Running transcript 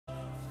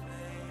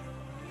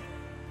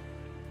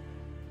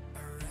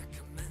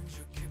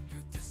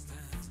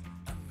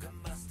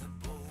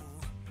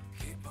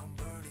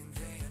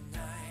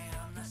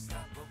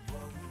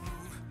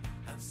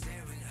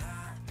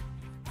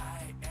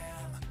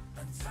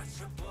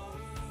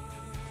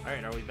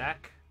Alright, are we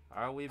back?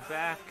 Are we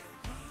back?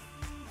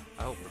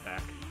 I hope we're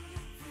back.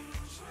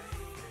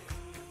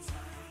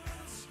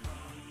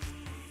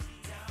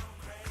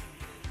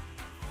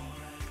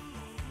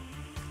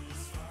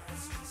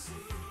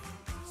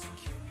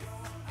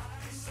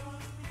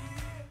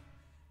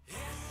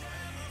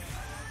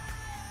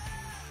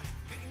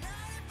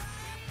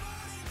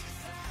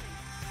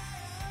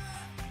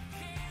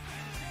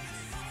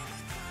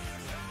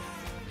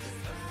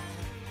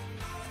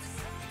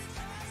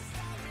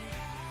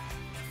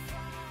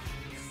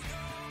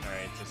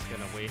 Just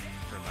gonna wait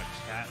for my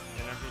chat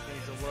and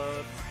everything to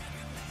load.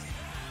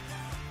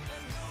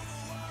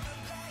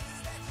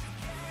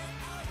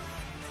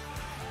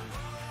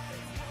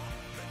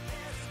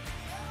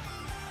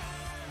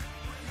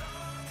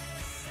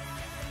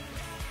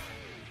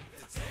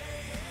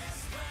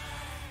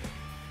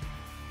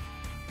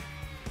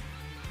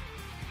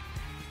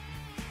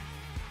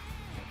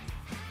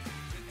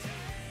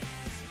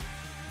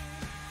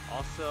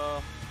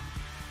 Also,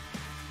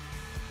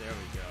 there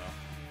we go.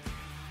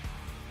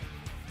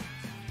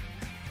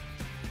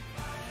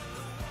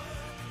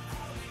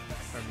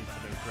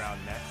 To the ground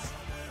next.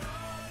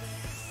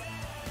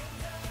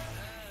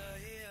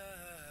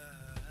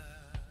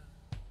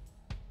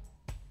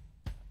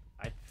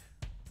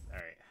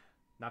 Alright.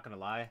 Not gonna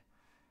lie.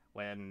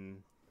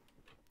 When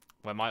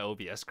my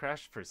OBS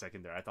crashed for a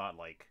second there, I thought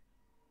like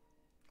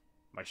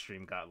my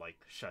stream got like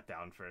shut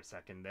down for a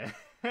second there.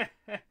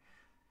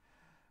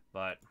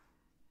 But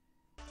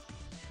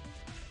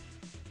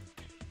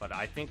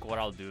I think what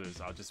I'll do is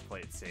I'll just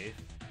play it safe.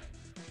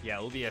 Yeah,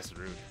 OBS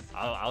root.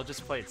 I'll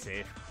just play it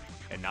safe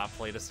and not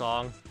play the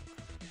song,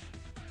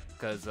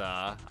 because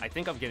I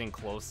think I'm getting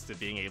close to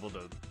being able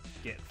to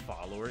get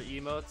follower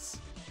emotes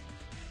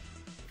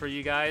for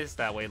you guys.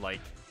 That way,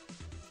 like,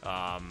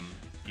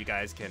 you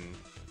guys can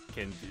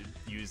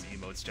use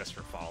emotes just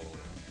for following.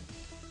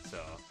 So,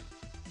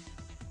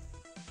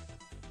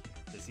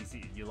 the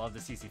CC, you love the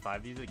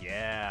CC5 music?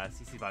 Yeah,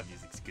 CC5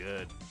 music's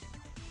good.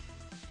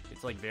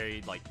 It's like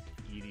very like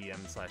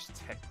EDM slash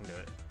techno,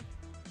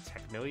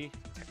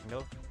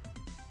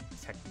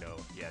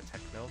 yeah,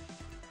 techno.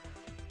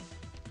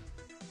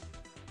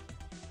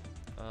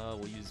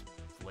 We'll use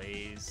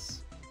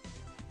Blaze.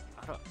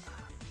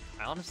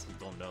 I honestly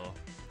don't know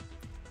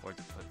where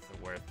to put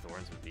where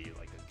Thorns would be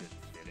like a good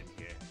fit in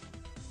here.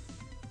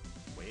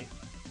 Wait.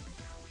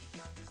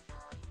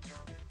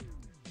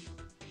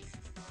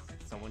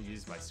 Someone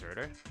used my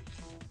Surtur?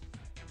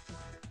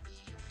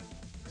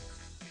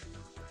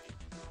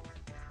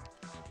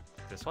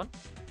 This one?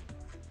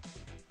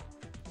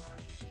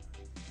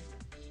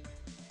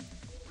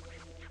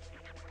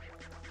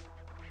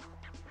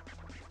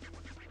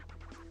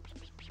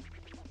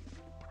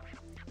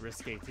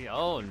 Risk 18.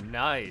 Oh,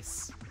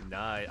 nice.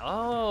 Nice.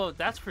 Oh,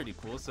 that's pretty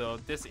cool. So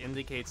this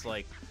indicates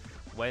like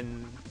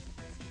when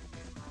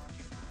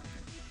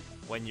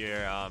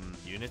your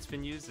unit's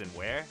been used and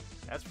where.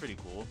 That's pretty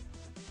cool.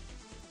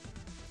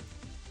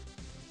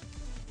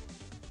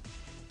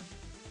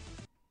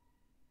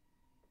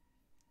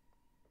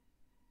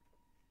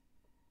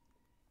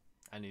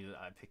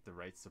 I picked the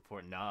right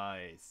support.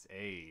 Nice.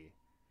 Hey.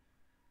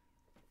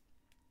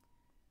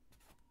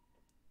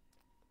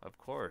 Of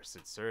course,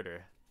 it's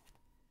Surtur.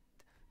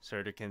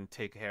 Surtur can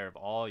take care of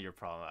all your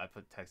problems. I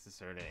put Texas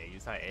Surtur in A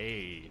side.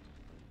 A.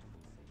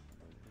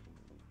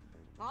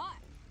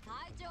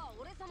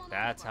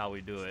 That's how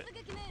we do it.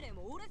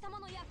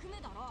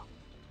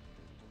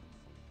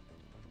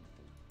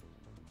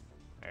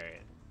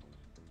 Alright.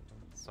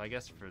 So I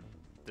guess for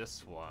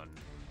this one,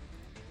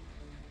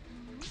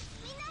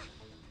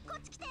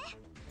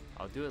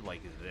 I'll do it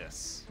like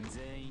this. And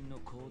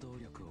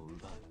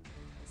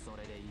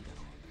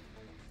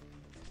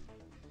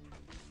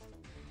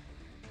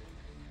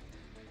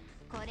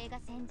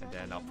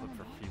then I'll put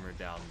Perfumer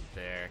down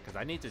there, because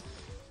I need to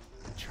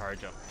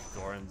charge up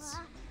Thorns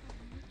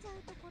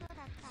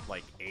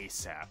like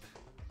ASAP.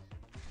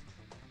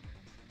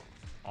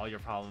 All your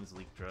problems,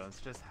 leak drones.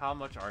 Just how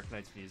much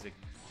Arknights music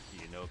do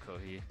you know,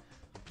 Kohi?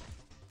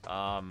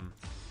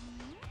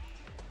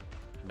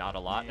 Not a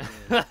lot.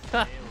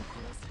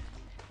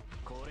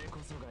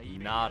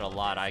 Not a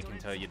lot, I can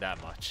tell you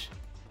that much.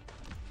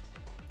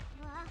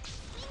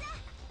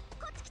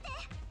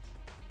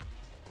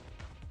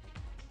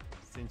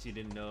 Since you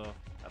didn't know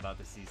about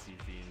the CC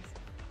themes,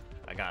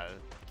 I got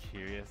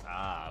curious.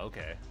 Ah,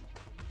 okay.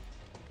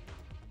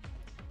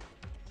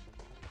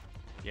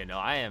 Yeah, no,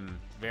 I am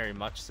very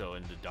much so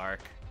in the dark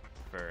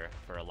for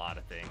a lot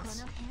of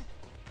things.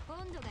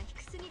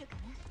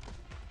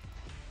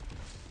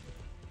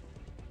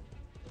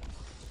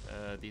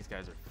 These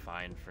guys are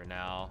fine for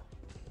now.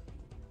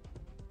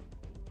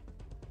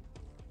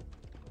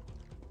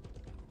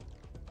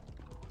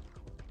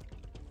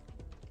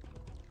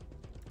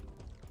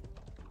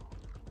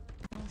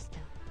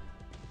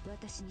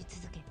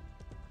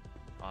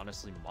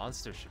 Honestly,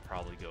 Monster should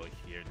probably go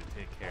here to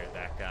take care of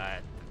that guy,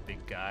 the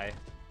big guy.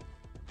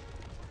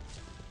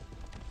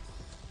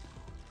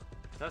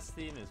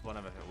 Dustin is one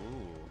of a...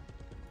 Ooh.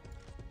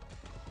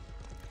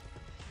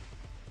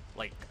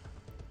 Like,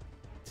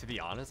 To be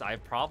honest, I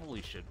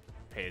probably should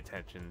pay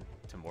attention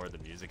to more of the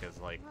music as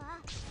like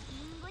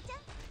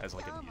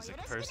a music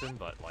person,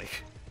 but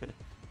like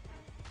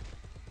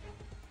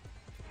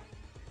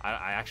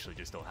I actually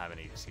just don't have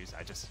any excuse.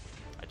 I just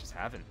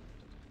haven't.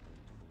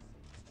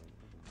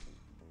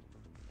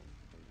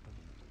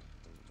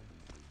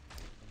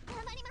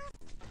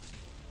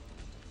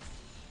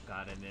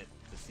 Gotta admit,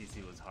 the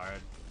CC was hard,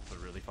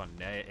 but really fun.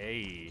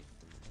 Hey,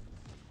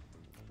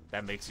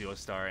 that makes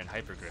Yoostar and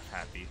Hypergriff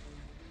happy.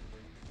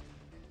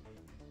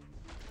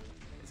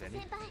 Is any?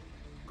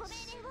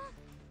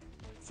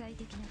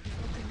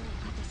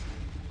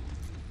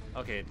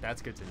 Okay,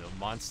 that's good to know.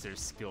 Monster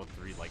skill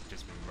 3 like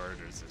just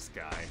murders this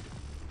guy,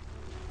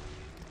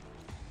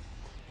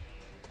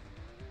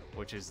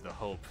 which is the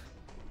hope.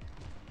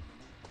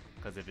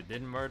 Because if it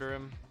didn't murder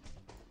him,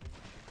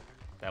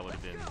 that would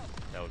have been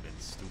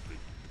stupid.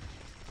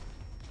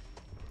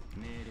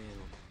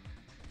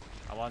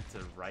 I want to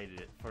write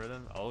it for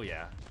them. Oh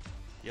yeah,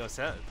 yo,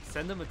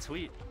 send them a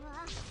tweet.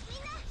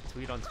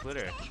 Tweet on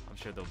Twitter. I'm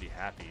sure they'll be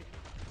happy.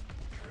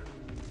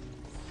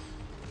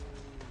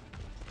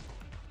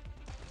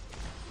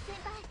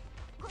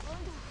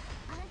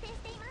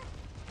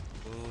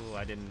 Ooh,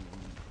 I didn't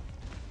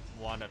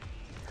want to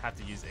have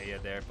to use Aya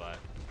there, but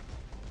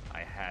I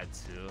had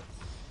to.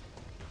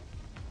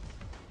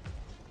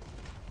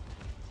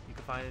 You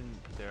can find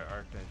their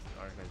Arknights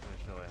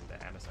show and the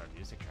MSR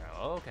music trial.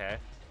 Oh, okay.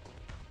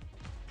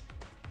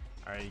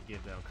 I already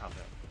gave them a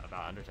comment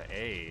about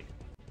Undertide.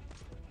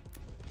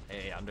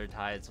 Hey,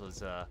 Undertides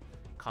was a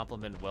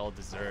compliment well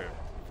deserved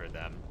for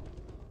them.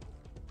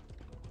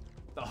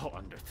 Oh,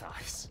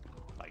 Underthighs.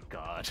 My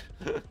god.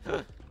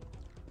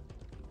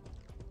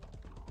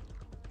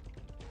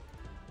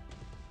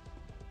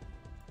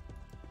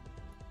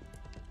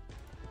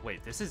 Wait,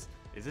 is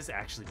this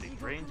actually Big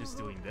Brain just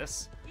doing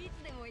this?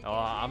 Oh,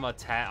 I'm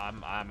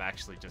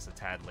actually just a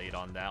tad late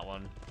on that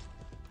one.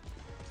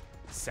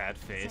 Sad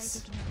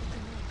face.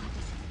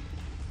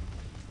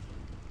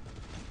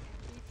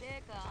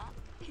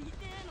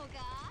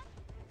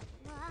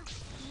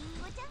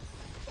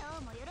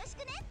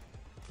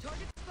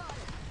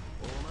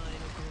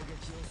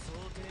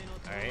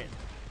 Alright.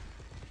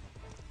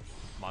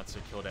 Monster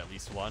killed at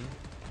least one.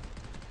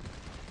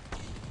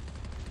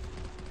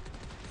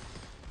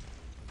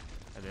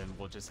 And then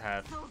we'll just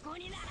have...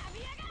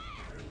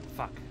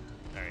 Fuck.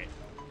 Alright.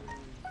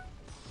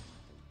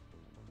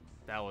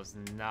 That was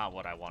not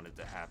what I wanted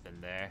to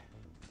happen there.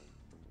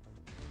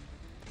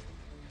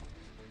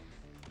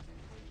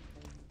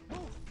 Move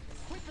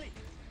quickly.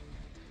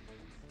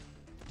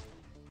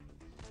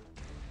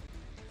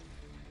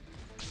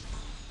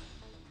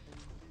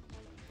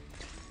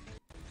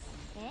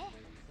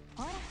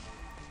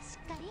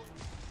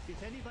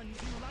 If anyone you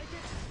like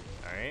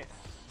it. Alright.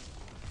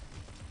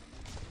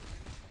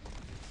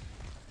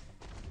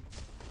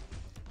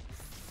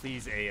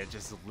 Please, Aya,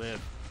 just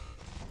live.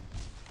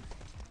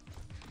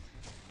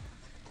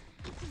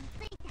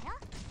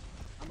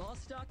 I'm all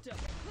stocked up.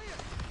 Clear.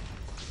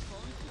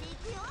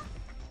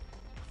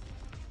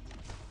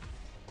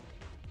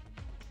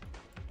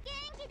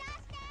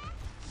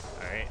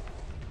 Alright.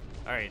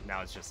 Alright,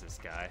 now it's just this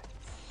guy.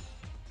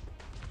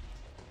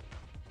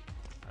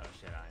 Oh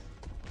shit, I'm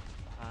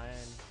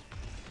behind.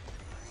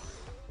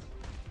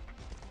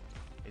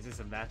 Is this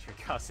a match for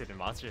Calcid and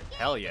Monster?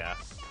 Hell yeah.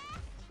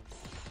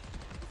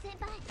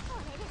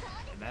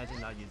 Imagine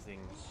not using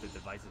the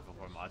devices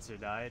before Monster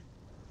died.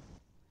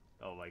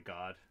 Oh my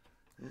god.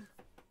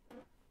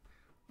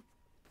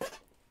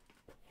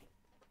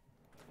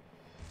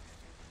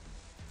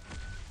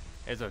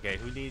 It's okay,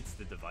 who needs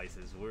the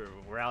devices?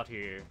 We're out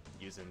here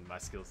using my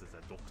skills as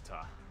a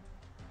doctor.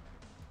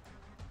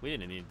 We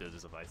didn't need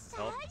those devices,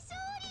 help.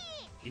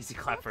 Easy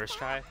clap first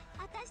try.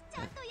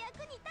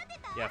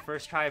 Yeah,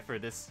 first try for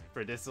this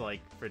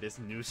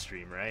new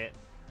stream, right?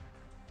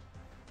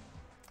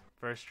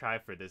 First try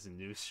for this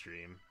new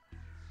stream.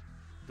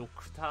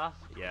 Doctor?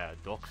 Yeah,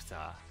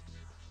 Doctor.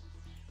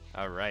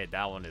 Alright,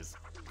 that one is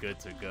good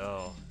to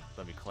go.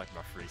 Let me collect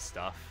my free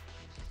stuff.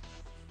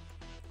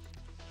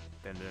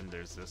 And then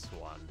there's this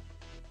one.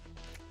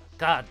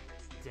 God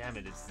damn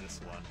it, it's this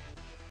one.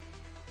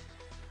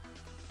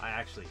 I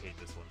actually hate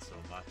this one so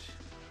much.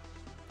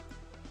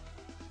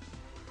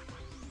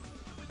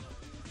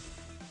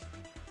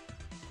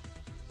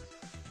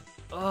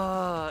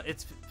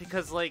 It's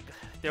because like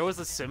there was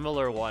a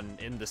similar one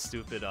in the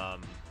stupid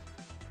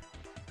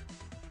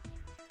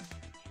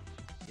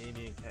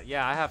gaming.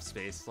 Yeah, I have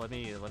space. Let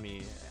me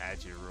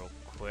add you real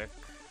quick.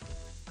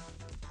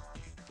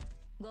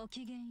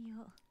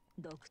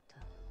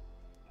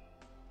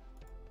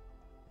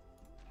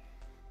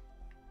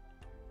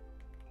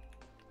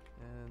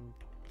 And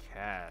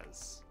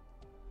Kaz.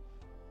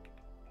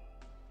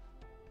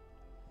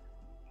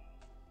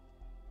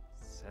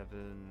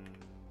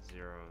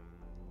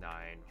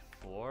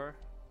 7094.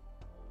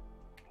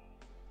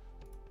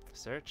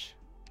 Search.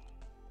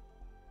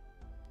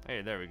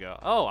 Hey, there we go.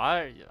 Oh,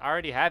 I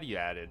already have you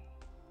added.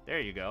 There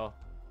you go.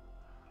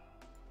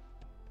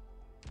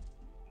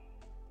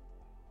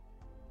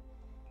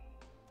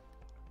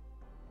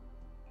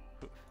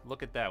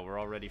 Look at that, we're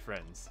already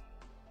friends.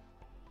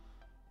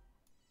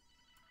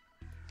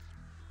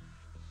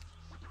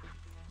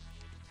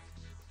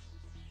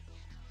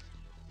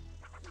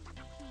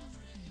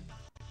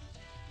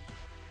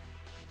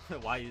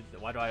 Why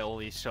do I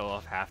always show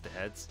off half the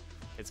heads?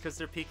 It's because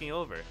they're peeking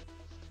over.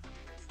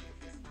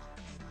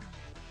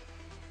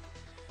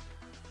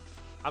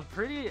 I'm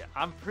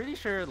pretty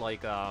sure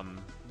like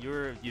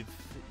you've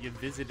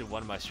visited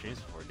one of my streams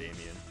before,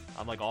 Damien.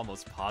 I'm like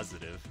almost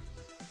positive.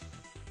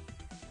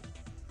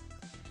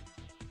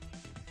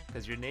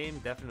 Because your name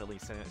definitely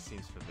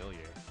seems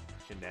familiar.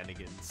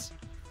 Shenanigans.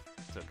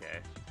 It's okay.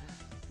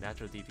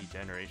 Natural DP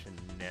generation,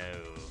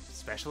 no.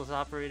 Specialist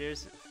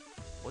operators?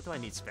 What do I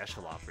need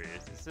special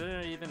operators? Is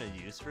there even a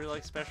use for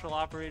like special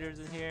operators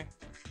in here?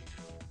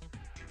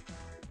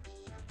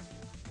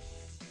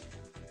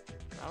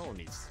 I don't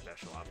need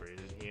special operators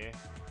in here.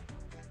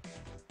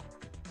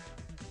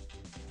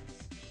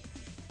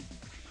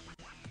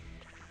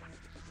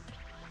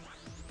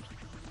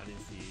 I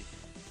didn't see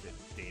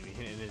Damien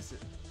in his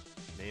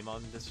name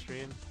on the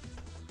stream.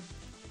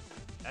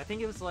 I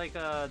think it was like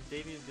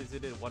Damien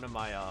visited one of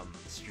my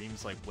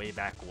streams like way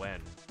back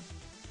when.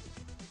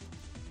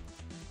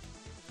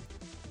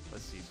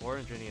 Let's see,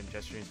 400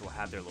 jet streams will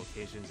have their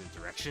locations and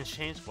directions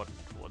changed? What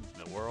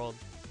in the world?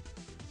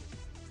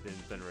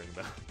 Didn't ring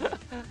the bell.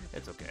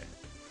 It's okay.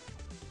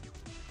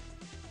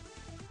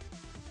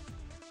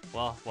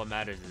 Well, what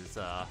matters is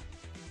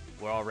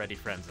we're already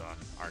friends on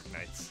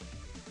Arknights.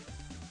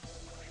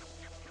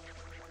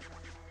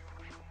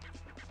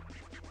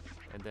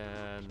 And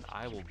then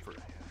I will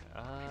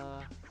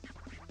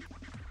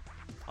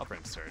I'll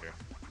bring Surtur.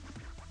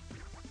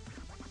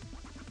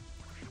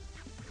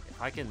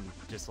 If I can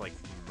just like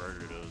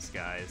murder those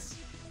guys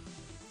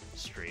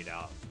straight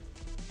out.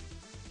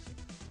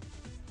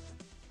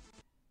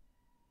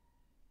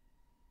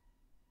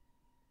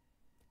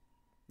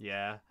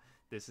 Yeah,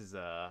 this is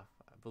I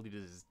believe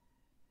this is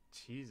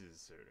Jesus,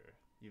 Surtur.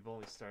 You've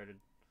only started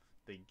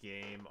the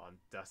game on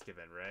Dusk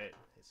event, right?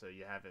 So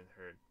you haven't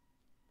heard.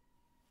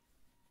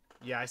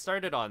 Yeah, I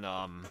started on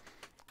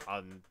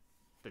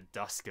the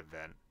Dusk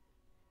event.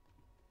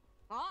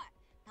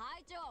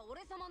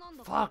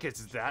 Fuck,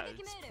 it's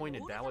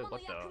pointed that way.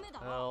 What the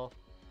hell?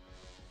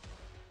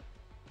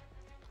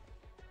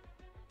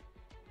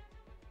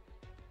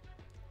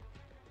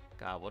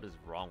 God, what is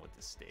wrong with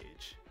this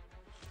stage?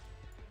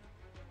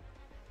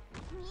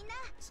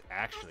 It's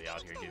actually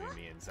out here giving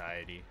me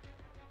anxiety.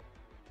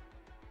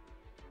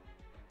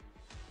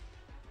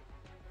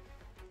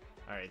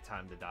 Alright,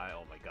 time to die.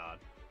 Oh my god.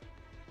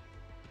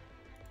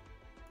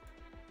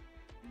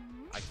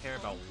 I care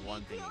about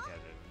one thing,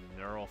 Kevin.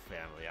 Neural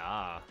family.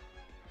 Ah.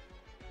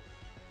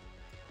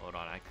 Hold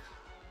on, I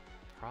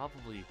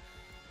probably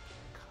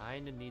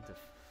kind of need to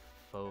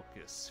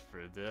focus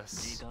for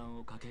this.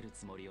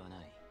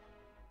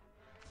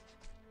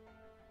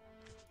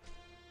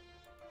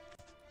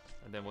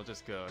 And then we'll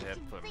just go ahead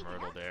and put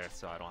Myrtle there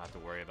so I don't have to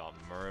worry about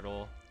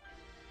Myrtle.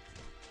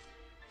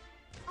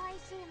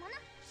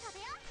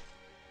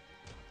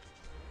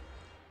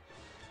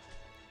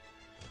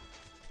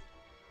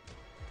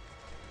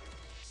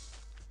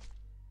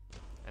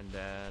 And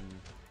then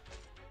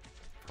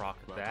proc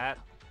that.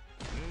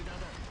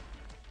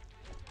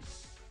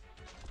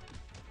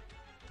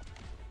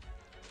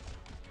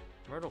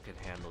 Myrtle can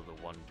handle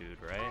the one dude,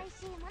 right?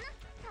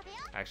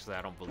 Actually,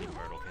 I don't believe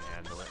Myrtle can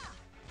handle it.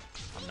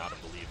 I'm not a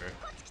believer.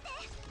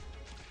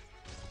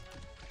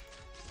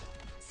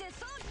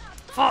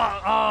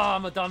 Fuck! Oh,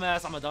 I'm a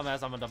dumbass, I'm a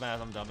dumbass, I'm a dumbass,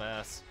 I'm a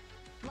dumbass.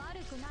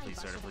 Please,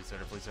 Surtur, please,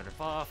 Surtur, please, Surtur.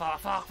 Fuck, fuck,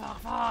 fuck, fuck,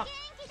 fuck!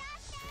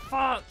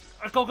 Fuck!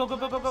 Go, go, go,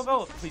 go, go, go,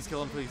 go! Please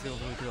kill him, please kill him,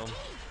 please kill him.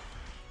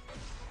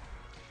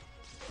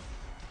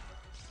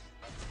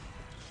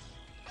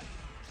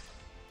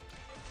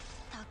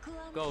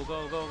 Go,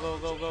 go, go, go,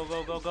 go, go,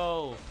 go, go,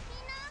 go!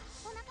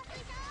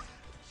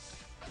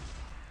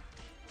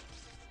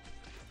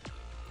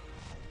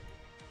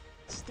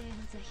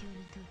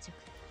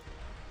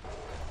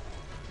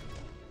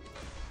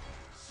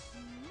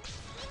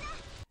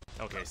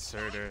 Okay,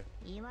 Surtur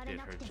did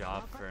her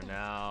job for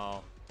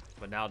now.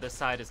 But now this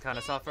side is kind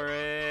of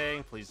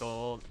suffering. Please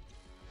don't.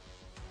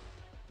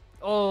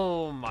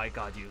 Oh my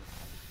god, you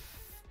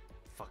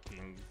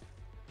fucking...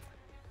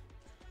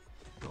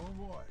 Oh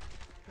boy,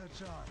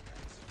 catch on.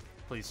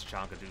 Please,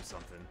 Chanka, do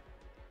something.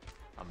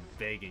 I'm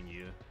begging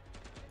you.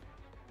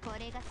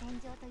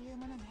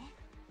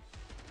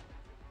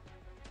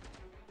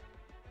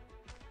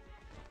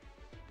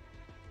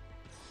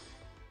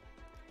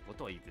 What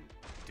do I even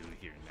do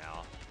here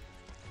now?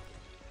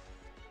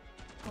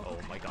 Oh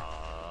my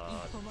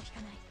god.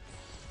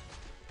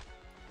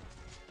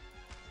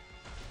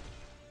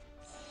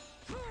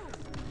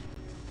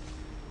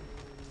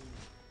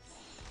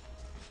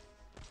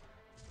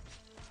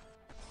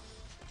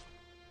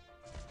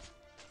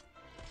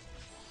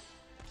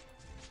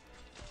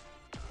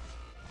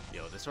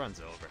 Yo, this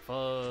run's over.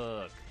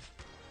 Fuck.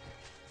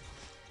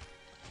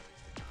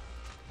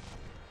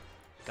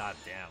 God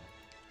damn.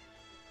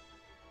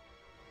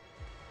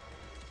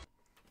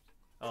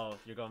 Oh,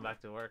 you're going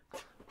back to work.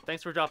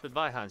 Thanks for dropping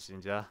by,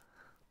 Hanshinja.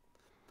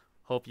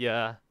 Hope you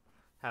have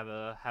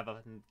a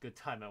good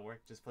time at work.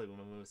 Just play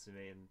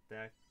Musume in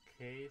that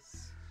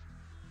case.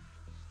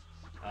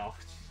 Oh,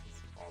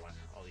 jeez.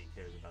 All he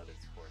cares about is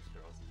horse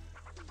girls.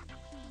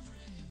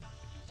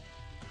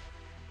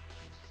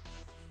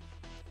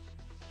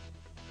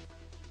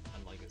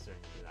 Unlike a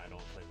certain kid, I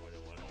don't play more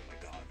than one. Oh my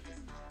god.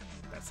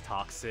 That's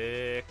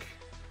toxic.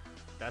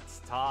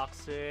 That's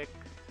toxic.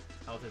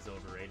 Health is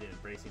overrated.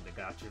 Embracing the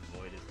gotcha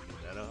void is new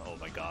meta. Oh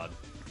my god.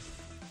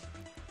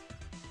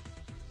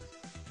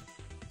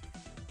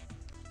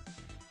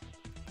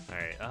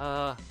 Alright,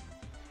 I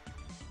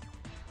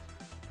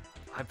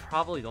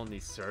probably don't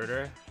need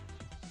Surtur.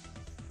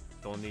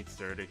 Don't need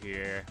Surtur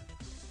here.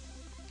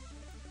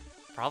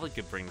 Probably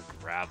could bring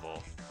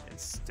Gravel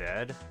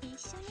instead.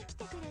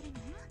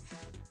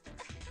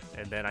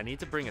 And then I need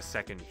to bring a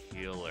second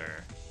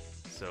healer.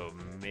 So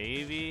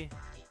maybe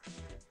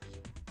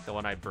the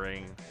one I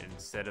bring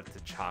instead of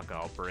Tachanka,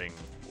 I'll bring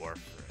Warframe.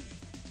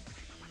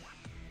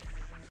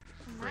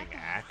 Bring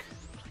Ak.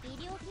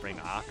 Bring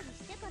Ak.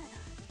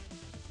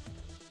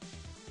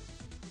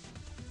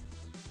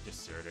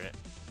 Just Surtur it.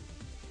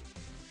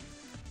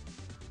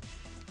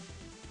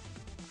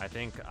 I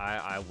think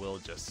I will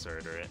just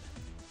Surtur it.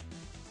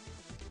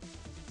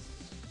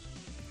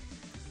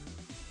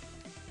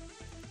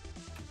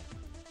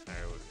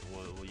 Alright,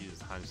 we'll use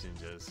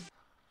Hanshinja's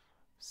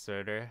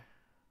Surtur.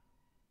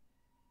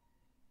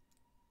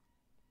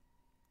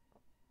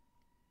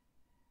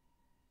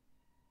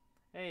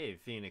 Hey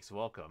Phoenix,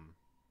 welcome.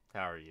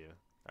 How are you?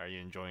 Are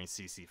you enjoying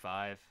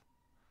CC5?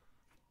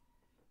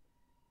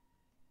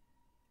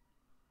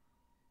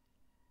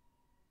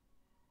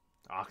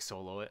 Ak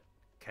solo it.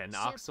 Can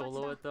Ak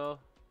solo it though?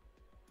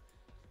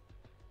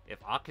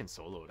 If Ak can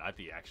solo it, I'd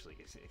be actually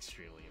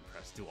extremely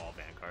impressed. Do all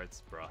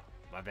Vanguards, bruh.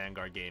 My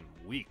Vanguard game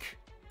weak.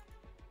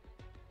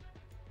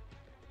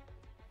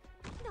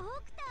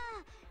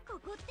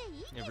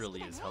 It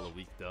really is hella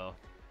weak though.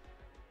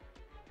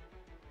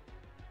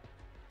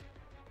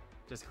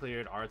 Just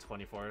cleared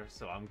R24,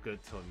 so I'm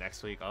good till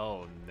next week.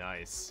 Oh,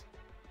 nice.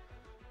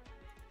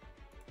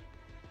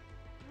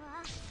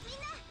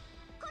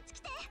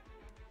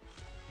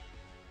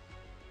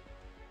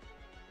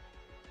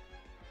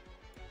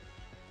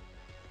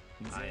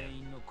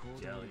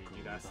 Jelly,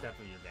 you gotta step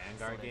up your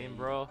Vanguard game,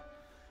 bro.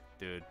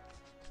 Dude,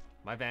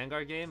 my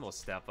Vanguard game will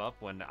step up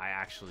when I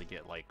actually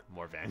get like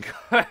more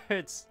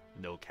Vanguards.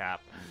 No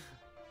cap.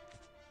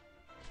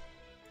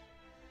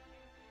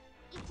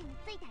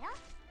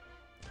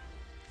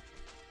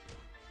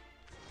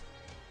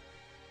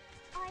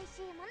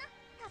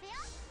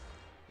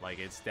 Like,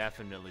 it's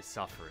definitely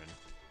suffering.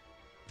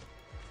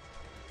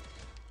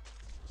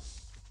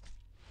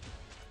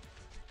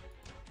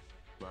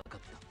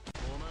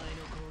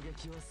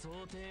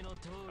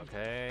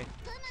 Okay.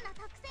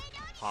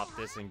 Pop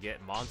this and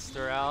get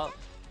monster out.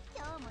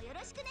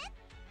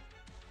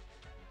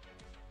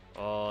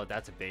 Oh,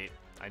 that's a bait.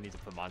 I need to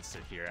put monster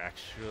here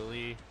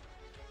actually,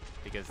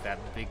 because that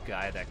big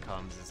guy that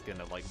comes is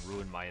gonna like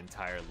ruin my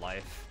entire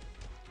life.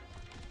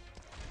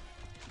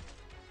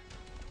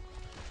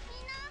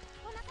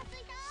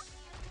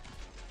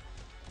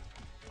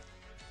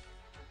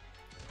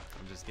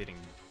 I'm just getting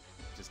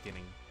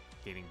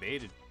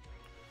baited.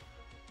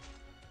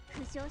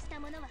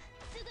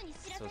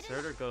 So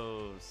Surtur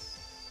goes...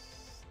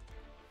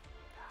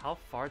 How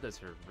far does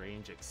her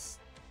range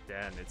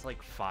extend? It's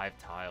like 5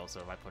 tiles, so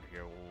if I put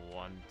here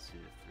 1, 2,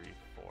 3,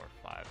 4,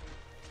 5.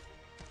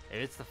 If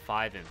it's the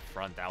 5 in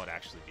front, that would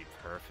actually be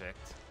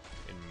perfect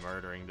in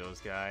murdering those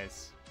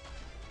guys.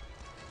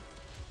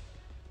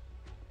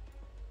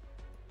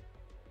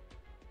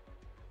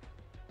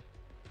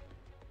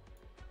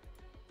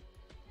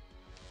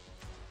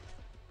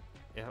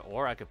 Yeah,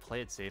 or I could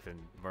play it safe and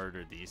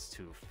murder these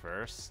two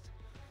first.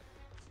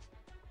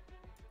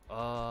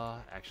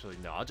 Actually,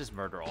 no, I'll just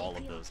murder all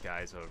of those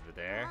guys over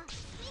there.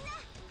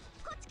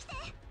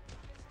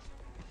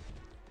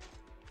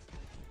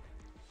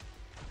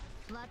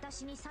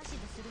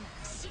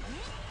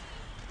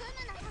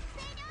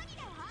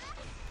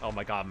 Oh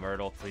my god,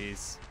 Myrtle,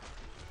 please.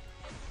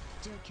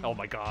 Oh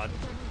my god.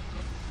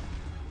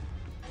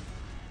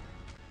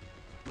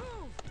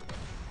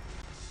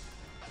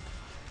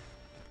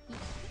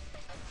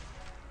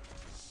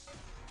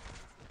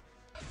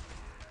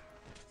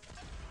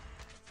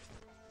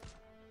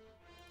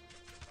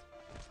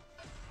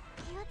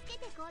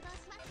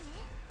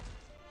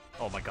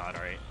 Oh my god,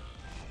 alright.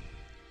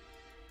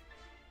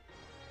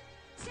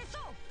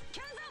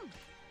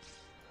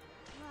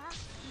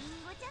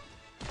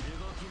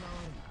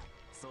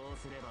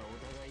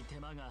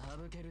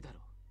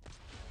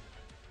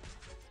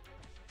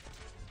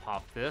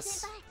 Pop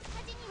this.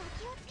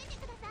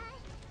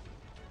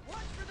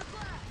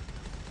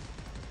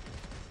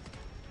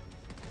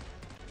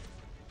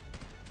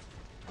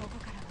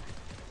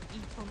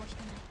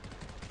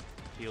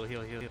 Heal,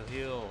 heal, heal, heal,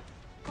 heal.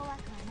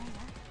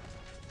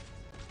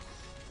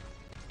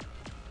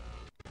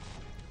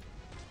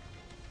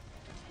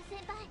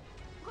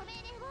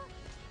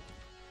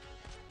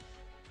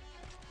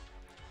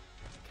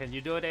 Can you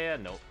do it, Aya?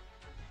 Nope.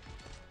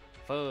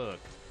 Fuck.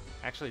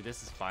 Actually,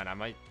 this is fine. I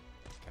might...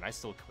 Can I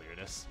still clear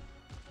this?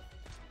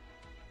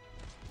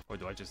 Or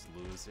do I just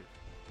lose it?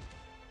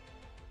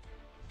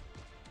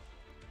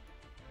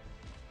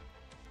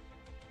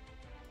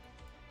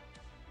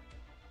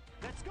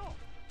 Let's go.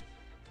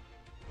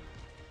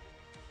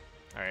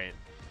 Alright.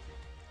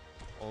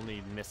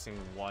 Only missing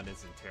one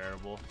isn't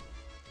terrible.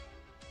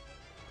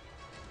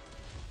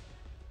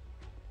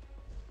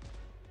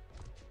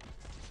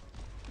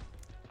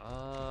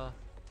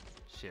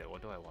 Shit,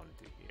 what do I want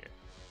to do here?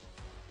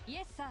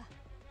 Yes, sir.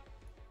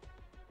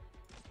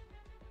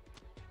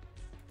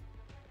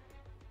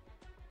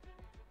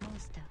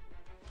 Monster,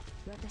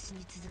 私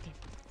に続け。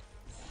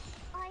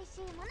美味し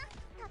いもの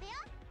食べよ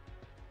う。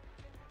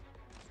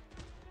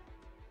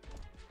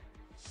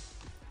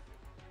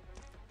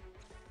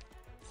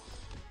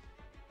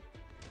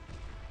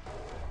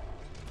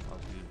I'll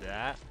do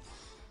that.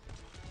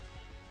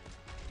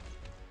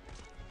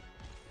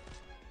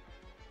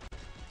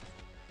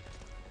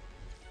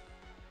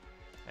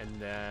 And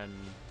then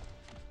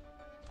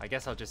I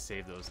guess I'll just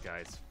save those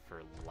guys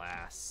for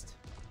last.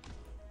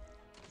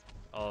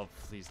 Oh,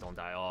 please don't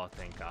die. Oh,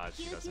 thank God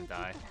she doesn't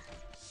die.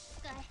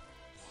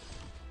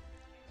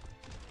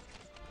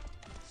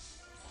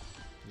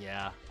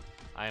 Yeah,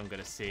 I am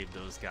gonna save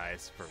those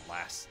guys for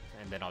last,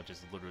 and then I'll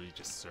just literally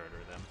just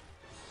surter them.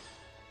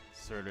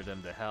 Surter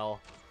them to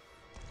hell.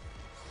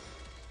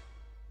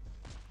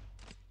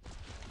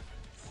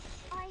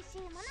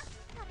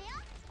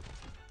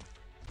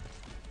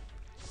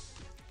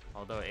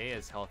 Although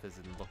Aya's health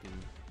isn't looking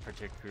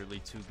particularly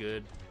too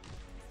good.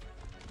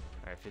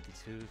 Alright,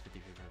 52, 50,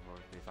 54,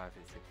 55,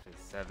 56,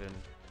 57,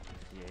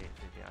 58,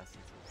 59,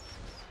 60.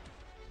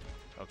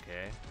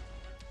 Okay.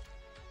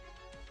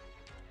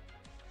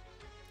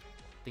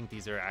 I think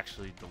these are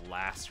actually the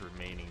last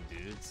remaining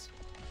dudes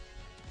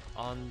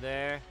on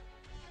there.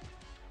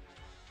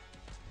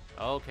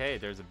 Okay,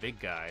 there's a big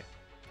guy.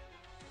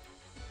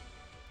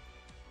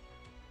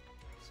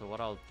 So what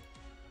I'll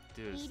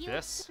do is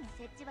this.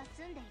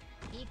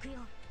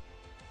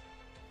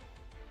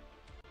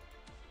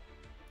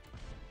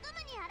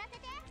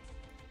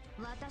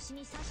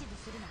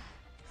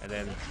 And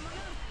then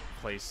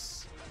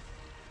place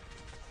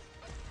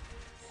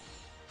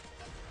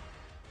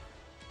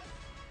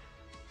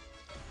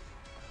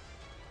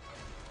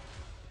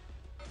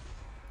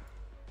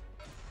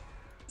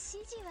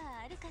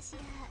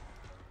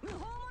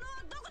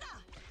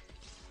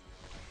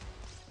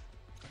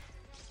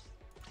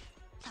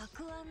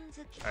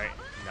Alright,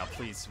 now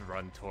please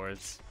run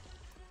towards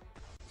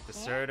the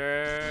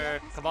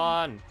Surtur. Come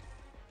on!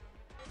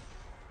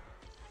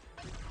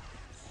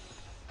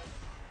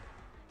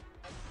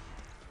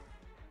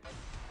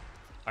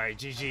 Alright,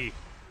 GG.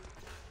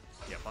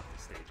 Yeah, fuck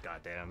this stage,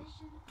 goddamn.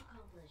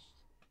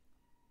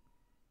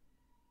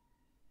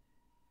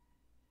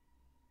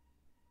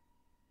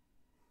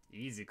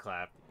 Easy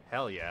clap.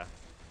 Hell yeah.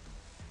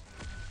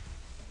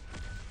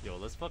 Yo,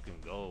 let's fucking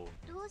go.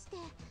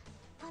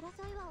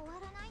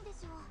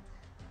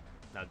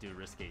 Now do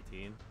risk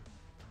 18.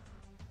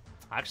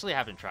 I actually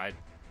haven't tried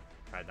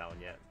that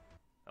one yet.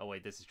 Oh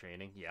wait, this is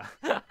training? Yeah.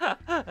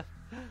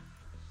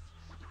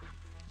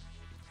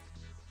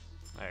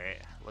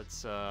 Alright,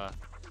 let's I'll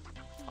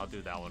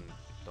do that one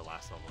the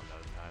last level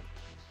another time.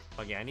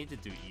 Okay, I need to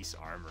do East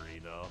Armory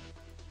though.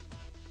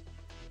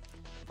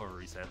 For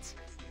resets.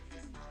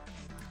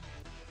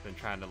 Been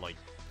trying to like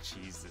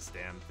cheese this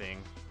damn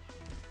thing.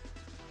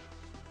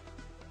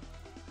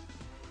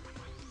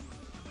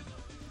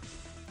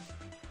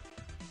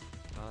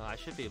 I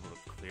should be able to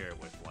clear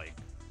it with like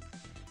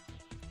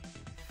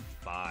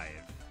 5.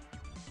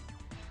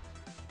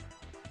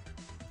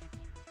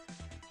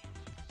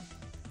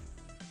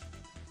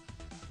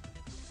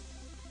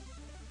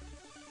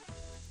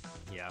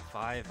 Yeah,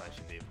 5, I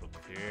should be able to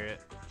clear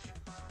it.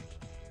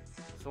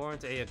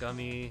 Thorns,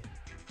 Ayagami,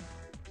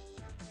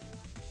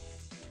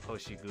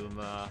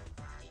 Hoshiguma,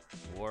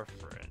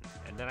 Warfarin.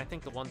 And then I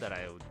think the one that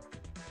I would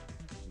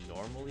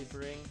normally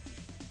bring.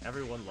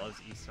 Everyone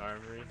loves East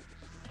Armory.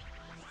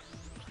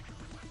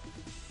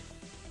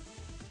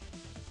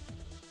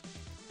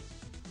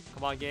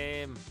 Come on,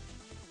 game.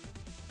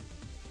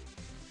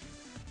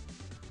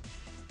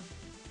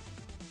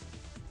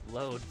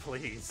 Load,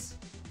 please.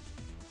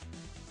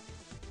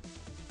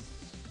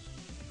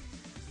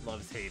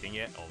 Loves hating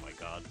it. Oh my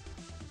god.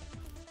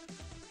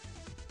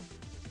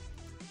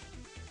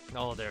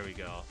 Oh, there we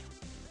go.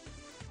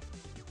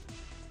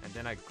 And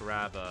then I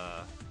grab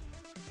a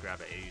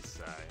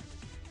Ausai.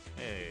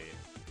 Hey,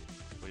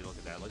 wait, look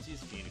at that. Let's use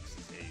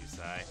Phoenix's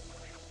Ausai.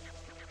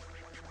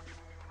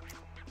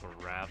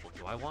 Gravel.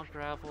 Do I want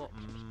gravel?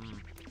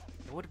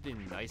 It would have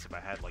been nice if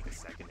I had like a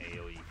second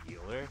AoE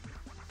healer,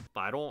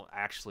 but I don't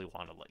actually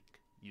want to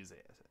like use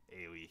a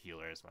AoE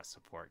healer as my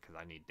support because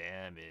I need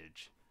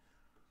damage.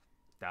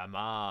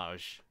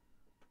 Damage.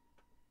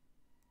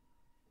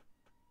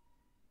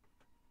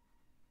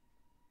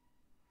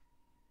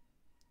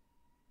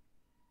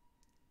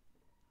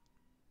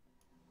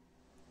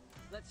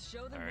 Let's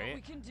show them what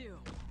we can do.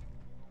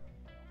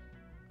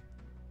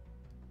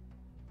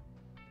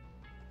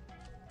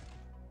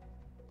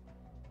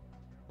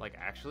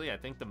 Actually, I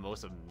think the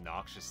most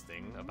obnoxious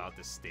thing about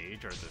this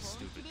stage are the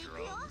stupid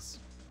drones.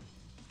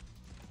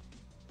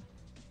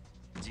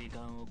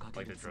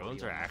 Like, the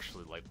drones are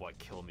actually like what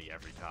kill me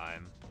every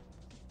time.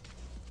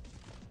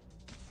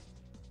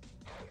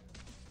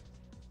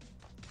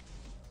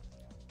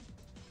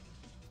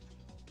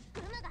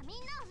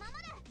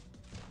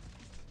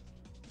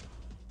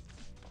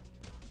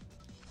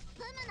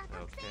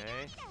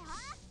 Okay.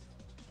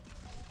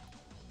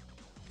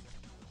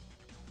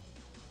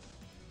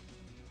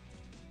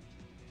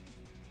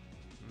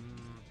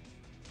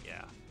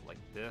 Yeah, like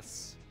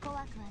this.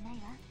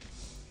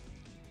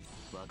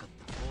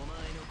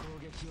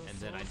 And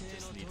then I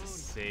just need to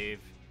save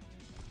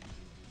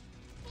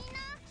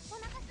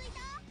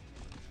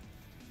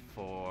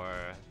for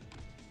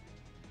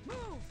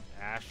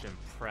Ash and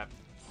prep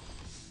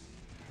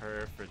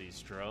her for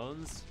these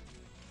drones.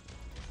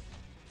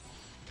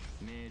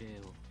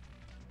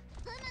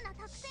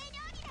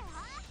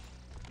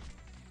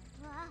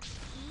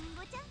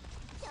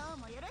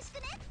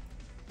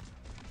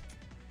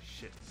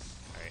 Shit.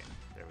 Alright,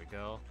 there we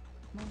go.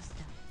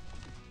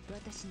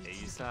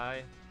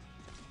 Eisai.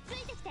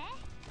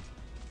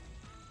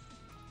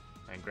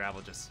 And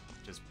Gravel just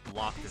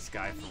block this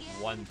guy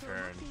for one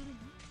turn,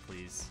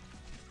 please.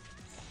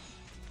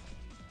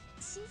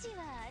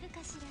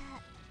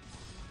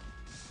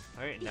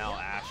 Alright, now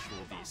Ash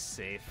will be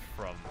safe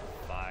from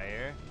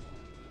fire.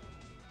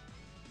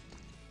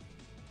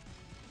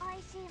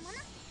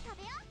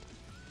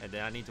 And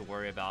then I need to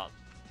worry about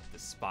the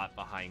spot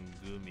behind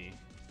Gumi.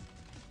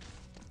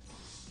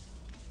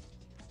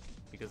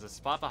 Because the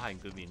spot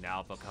behind Gumi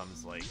now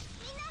becomes like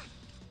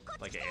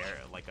an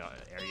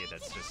area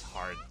that's just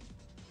hard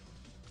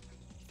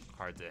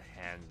to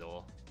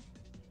handle.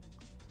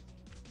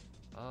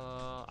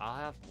 I'll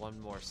have one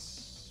more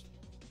spot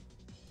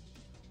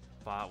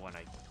when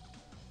I...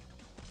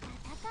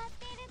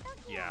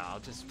 Yeah, I'll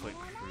just put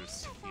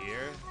Cruz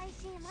here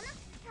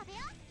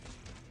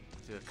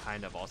to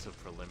kind of also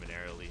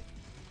preliminarily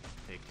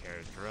take care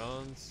of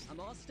drones. I'm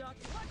all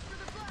stocked. Punch for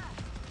the flag.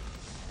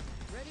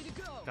 Ready to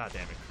go. God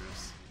damn it,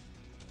 Cruz.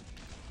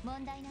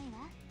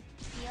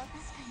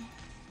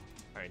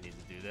 Alright, need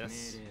to do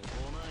this.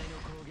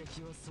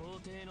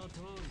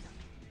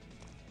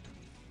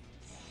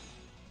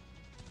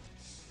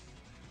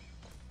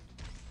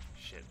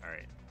 Shit,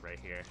 alright, right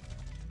here.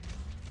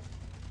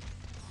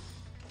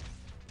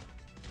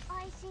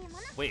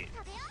 Wait.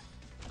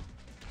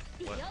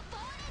 What?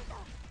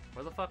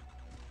 Where the fuck?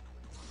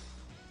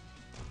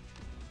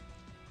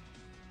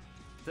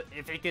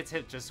 If it gets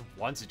hit just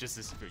once, it just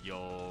disappears.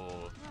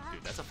 Yo,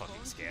 dude, that's a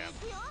fucking scam.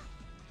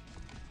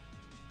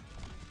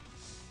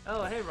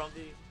 Oh, hey,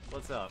 Rumby.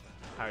 What's up?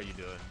 How are you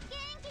doing?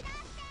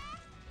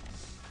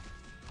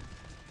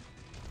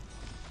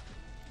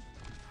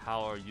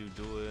 How are you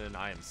doing?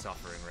 I am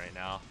suffering right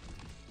now.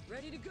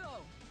 Ready to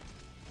go.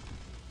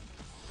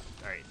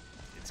 Alright,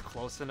 it's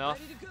close enough.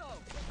 Ready to go.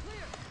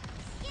 Clear.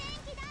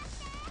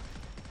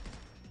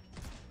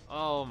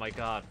 Oh my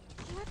god.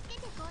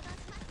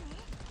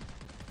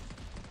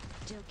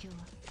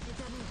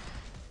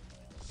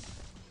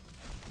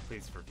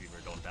 Please, for Fever,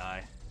 don't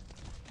die.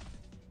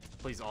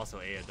 Please also,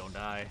 Aya, don't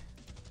die.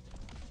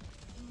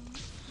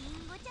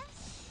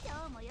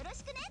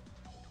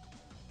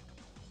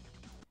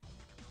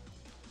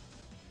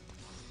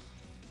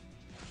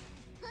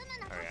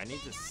 Alright, I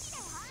need to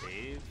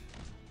save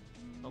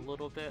a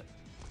little bit.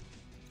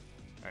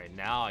 Alright,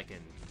 now I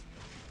can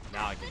do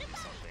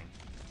something.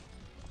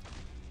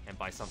 And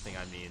by something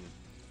I mean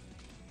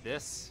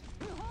this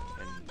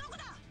and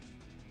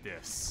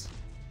this.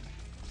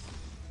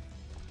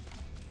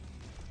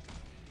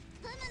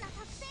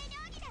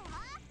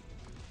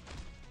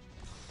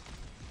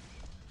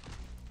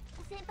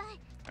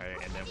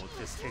 Alright, and then we'll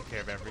just take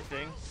care of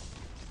everything.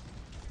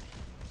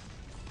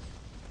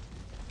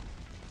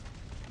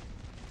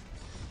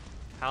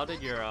 How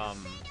did your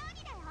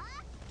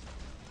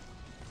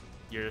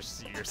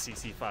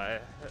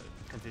CC5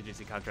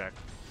 contingency contract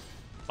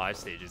 5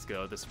 stages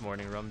go this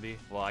morning, Rumby?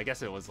 Well, I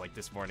guess it was like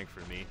this morning for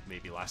me,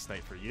 maybe last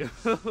night for you.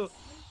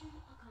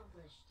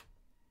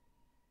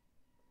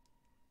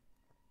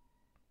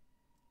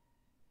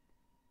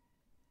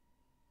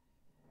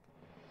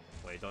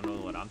 Wait, don't know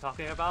what I'm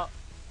talking about?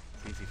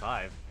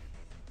 CC5.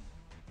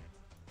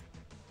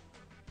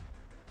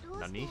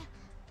 Nani?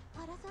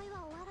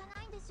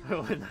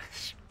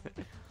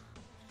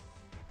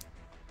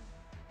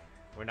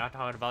 We're not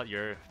talking about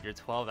your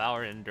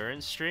 12-hour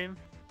endurance stream?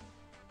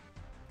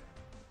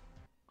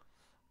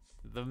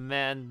 The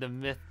man, the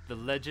myth, the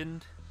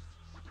legend.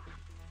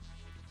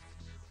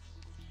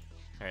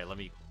 Alright, let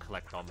me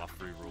collect all my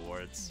free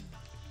rewards.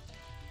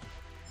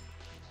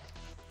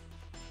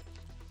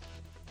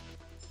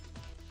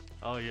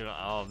 Oh,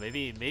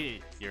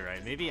 maybe you're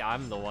right. Maybe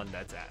I'm the one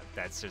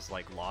that's just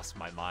like lost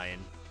my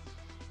mind.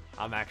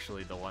 I'm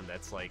actually the one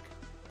that's like,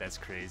 that's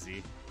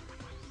crazy.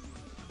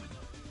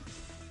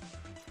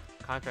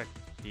 Contract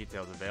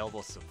details,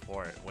 available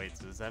support. Wait,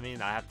 so does that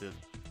mean I have to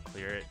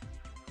clear it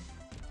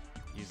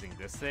using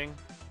this thing?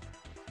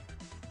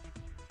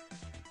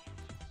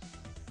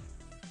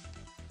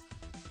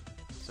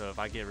 So if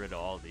I get rid of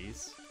all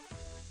these...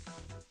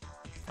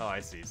 Oh, I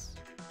see.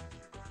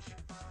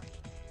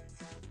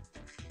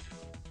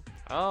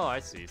 Oh, I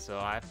see. So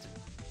I have to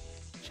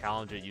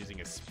challenge it using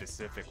a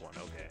specific one.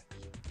 Okay.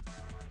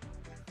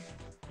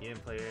 EM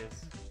players.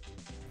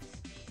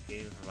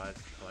 Game provides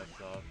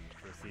collects all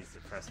proceeds to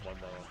press one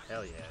level.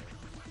 Hell yeah.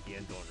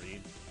 EM don't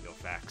read. Yo,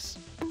 facts.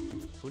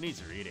 Who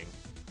needs reading?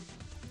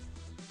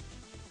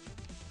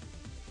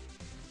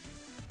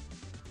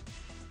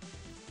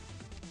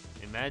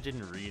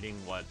 Imagine reading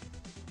what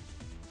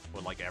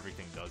like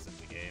everything does in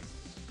the game.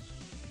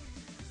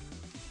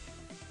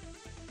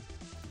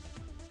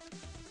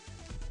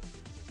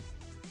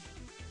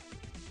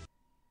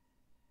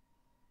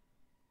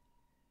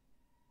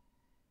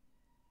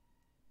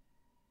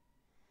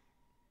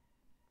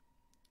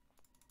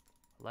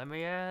 Let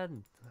me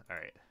in. All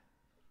right.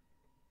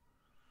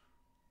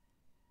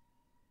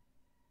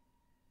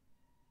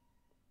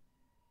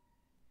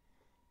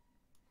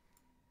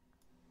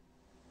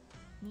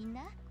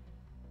 Minna,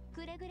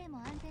 くれぐれも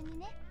安全に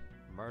ね。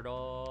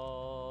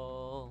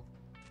 Myrtle.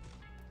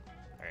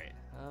 Alright,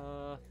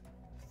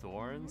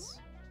 Thorns?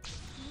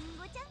 リン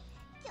ゴちゃん、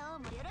今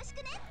日もよろしく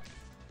ね。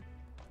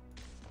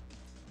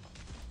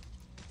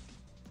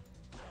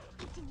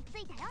位置につ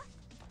いたよ。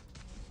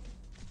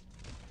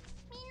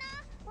みんな、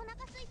お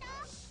腹すいた？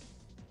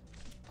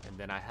 And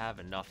then I have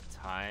enough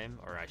time,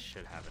 or I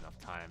should have enough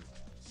time,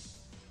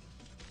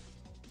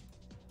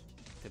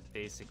 to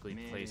basically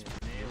place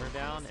Perfumer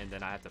down, and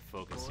then I have to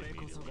focus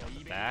immediately on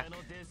the back.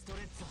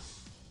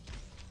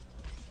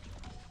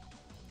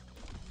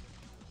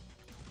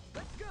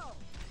 Let's go.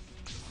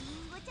 リ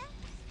ンゴちゃん、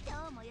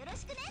今日もよろ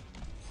しくね。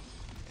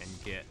 And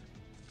get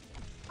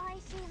美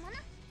味しいもの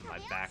食 my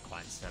べよ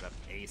backline set up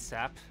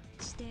ASAP.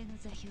 指定の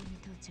座標に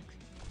到着。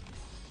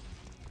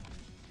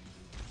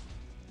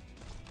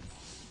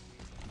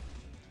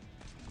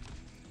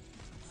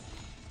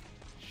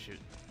 Shoot.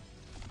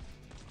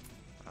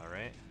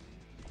 Alright.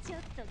 う。ちょっ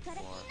とか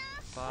らみんな、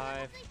 4, お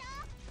腹 5. すいた？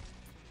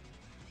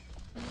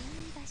いい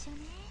場所ね。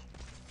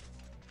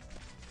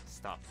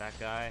 Stop that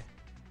guy.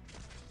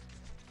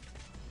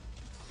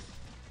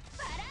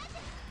 バラージュ。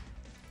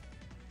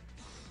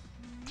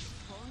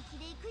本気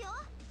で行くよ。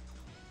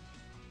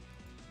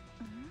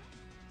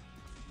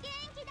元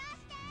気出し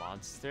て。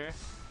 Monster.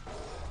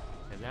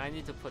 And then I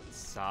need to put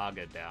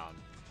Saga down.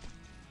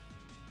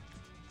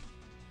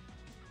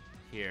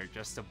 Here,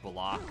 just to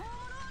block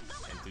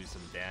and do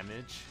some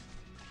damage.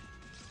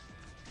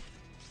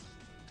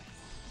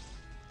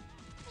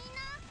 みんな、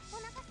お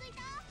腹すい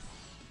た？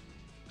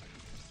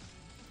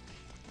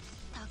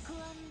たくあ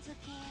ん漬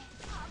け。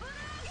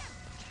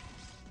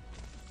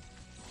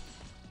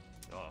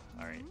 Oh,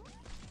 alright.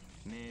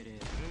 命令無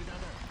駄だ。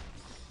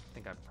 I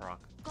think I proc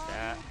香りの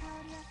that. 香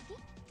りは好き？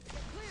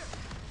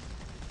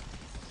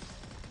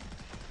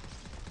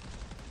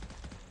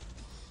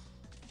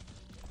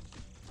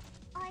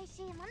 美味し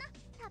いもの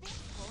食べ。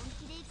本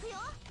気で行くよ。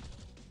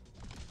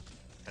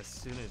 As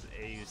soon as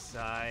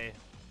Ayusai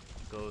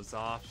goes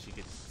off, she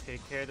can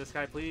take care of this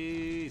guy,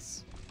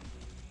 please.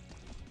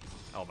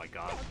 Oh my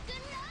god. ロックン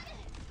ロ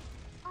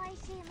ール。美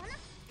味しいもの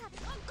食べ。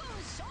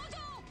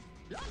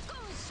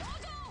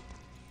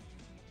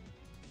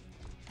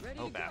 Ready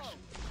Oh, to go. Bash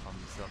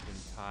comes up in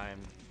time.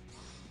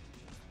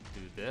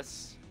 Do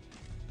this.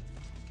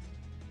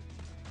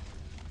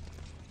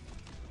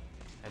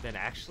 And then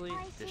actually,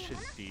 this should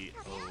be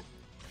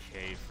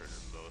okay for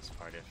the most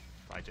part if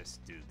I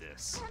just do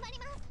this. 頑張り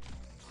ます。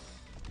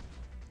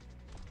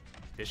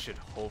 This should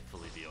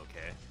hopefully be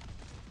okay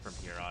from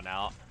here on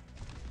out.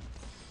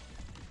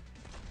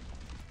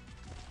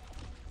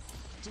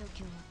 状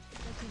況は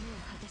役目を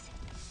果たせ。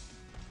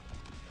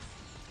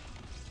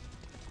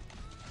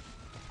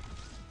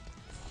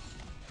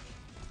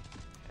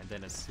 And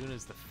then as soon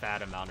as the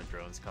fat amount of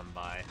drones come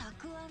by, た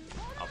くあん。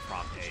 I'll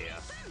prompt Aya.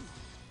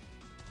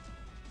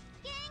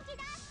 元気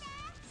出して。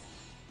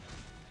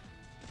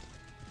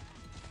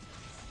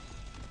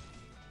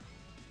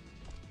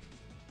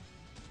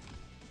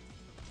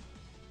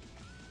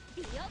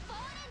 ビオポー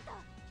レント。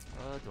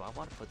 Do I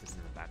want to put this in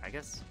the back? I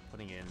guess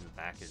putting it in the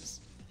back is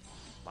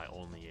my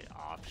only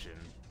option.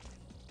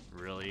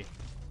 Really?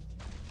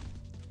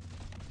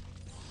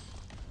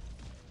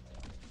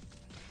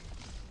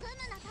 フム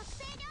の特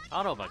製料理。 I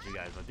don't know about you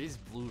guys, but these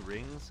blue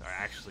rings are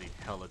actually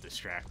hella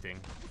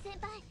distracting. 先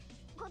輩、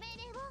ご命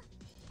令を。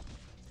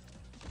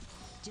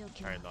状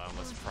況は Alright, now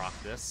let's proc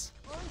this.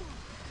 温度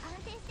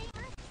安定してい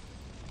ます。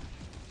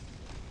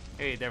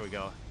 Hey, there we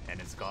go.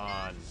 And it's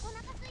gone. お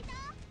腹すいた？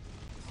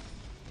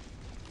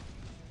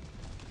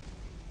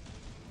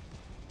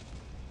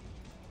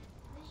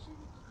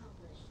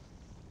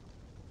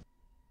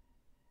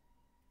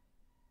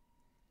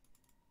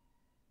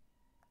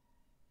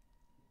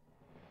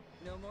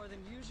 No more than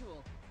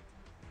usual.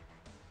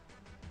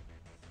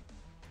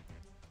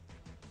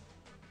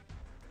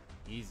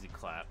 Easy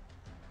clap.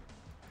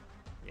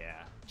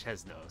 Yeah,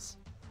 Ches knows.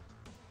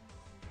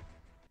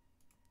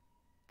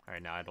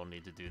 Alright, now I don't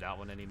need to do that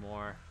one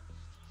anymore.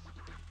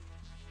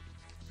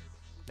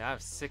 Now I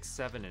have 6,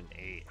 7, and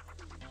 8.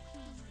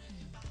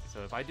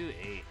 So if I do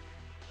 8,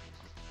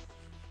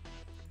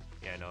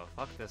 yeah, no,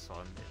 fuck this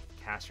one.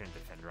 Caster and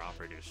Defender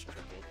Operators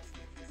triple.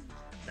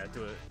 That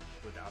do it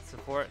without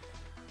support.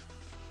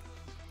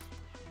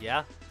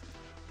 Yeah,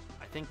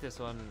 I think this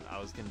one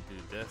I was gonna do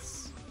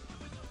this,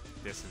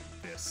 this, and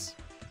this.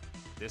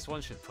 This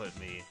one should put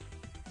me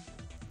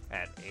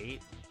at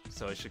 8,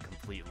 so it should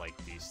complete like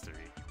these 3.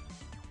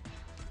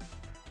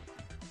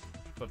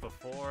 But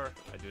before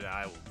I do that,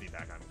 I will be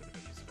back. I'm gonna go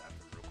use the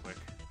bathroom real quick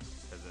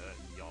because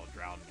y'all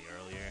drowned me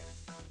earlier.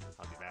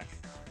 I'll be back.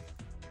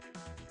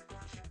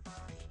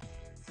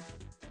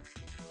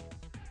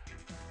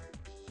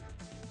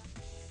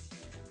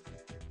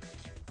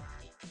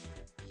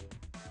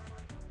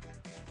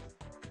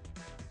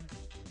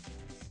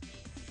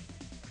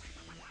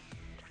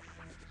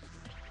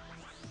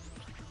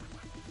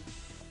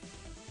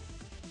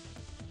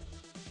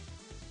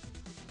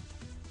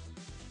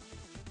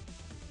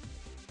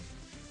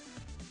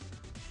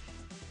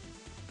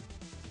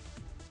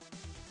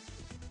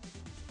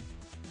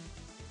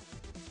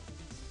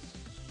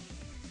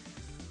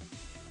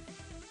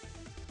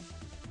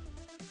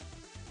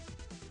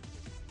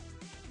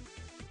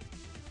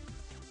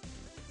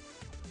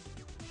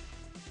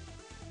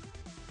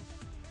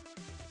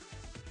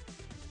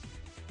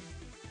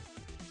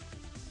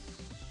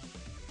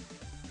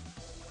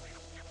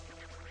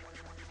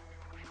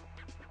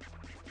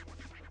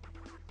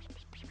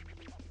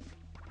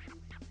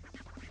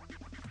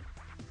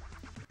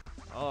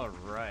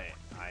 Alright,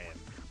 I am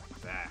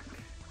back.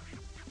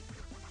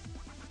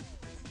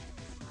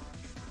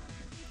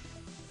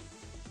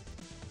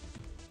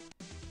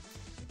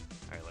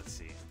 Alright, let's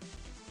see.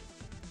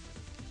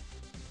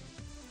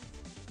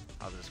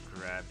 I'll just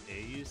grab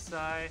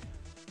AUSI.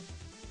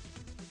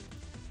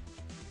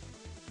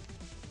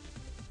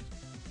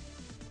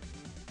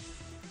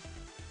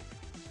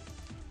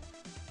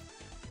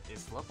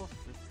 Is level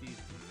 50 the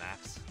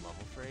max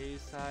level for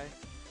AUSI?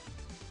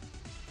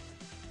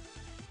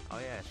 Oh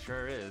yeah, it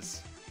sure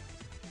is.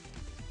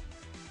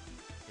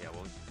 Yeah,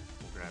 we'll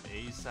grab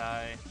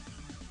AUSI.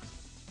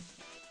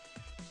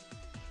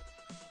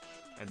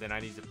 And then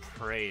I need to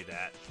pray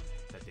that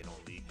they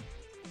don't leak.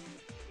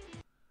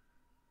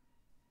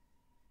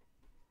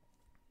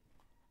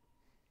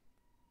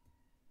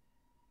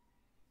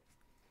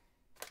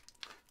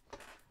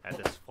 At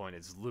this point,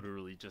 it's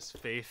literally just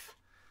faith.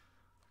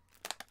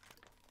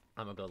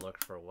 I'm gonna go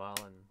look for a while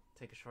and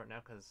take a short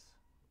nap because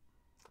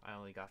I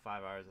only got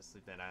 5 hours of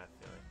sleep, then I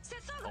feel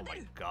it. Oh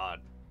my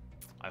god.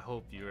 I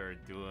hope you're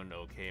doing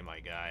okay, my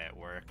guy, at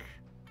work.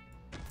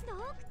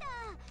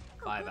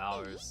 5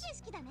 hours.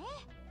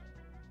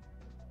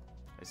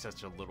 It's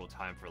such a little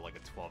time for like a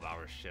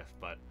 12-hour shift,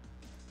 but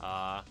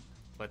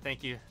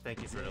thank you for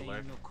the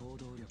alert,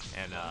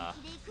 and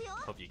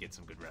hope you get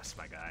some good rest,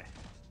 my guy,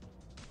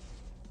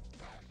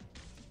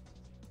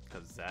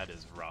 because that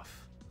is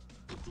rough.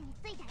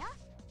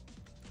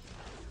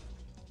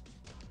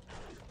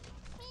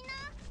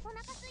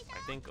 I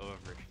think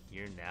over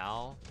here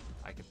now,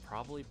 I could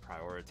probably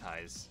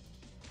prioritize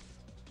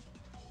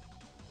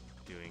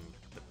doing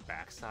the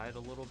backside a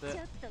little bit.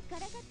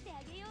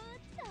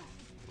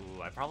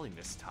 Ooh, I probably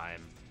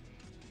mistime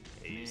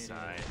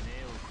AUSI.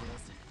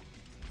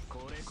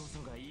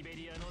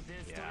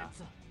 Yeah,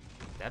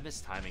 that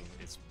mistiming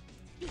is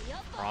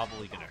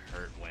probably gonna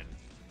hurt when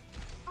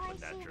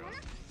that drone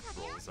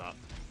rolls up.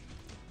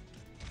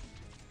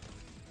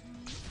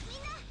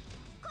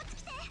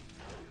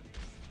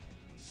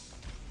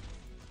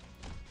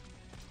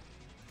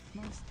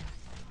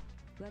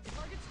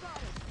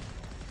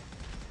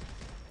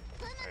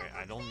 Alright,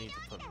 I don't need to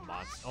put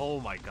mods. Oh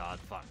my god,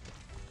 fuck.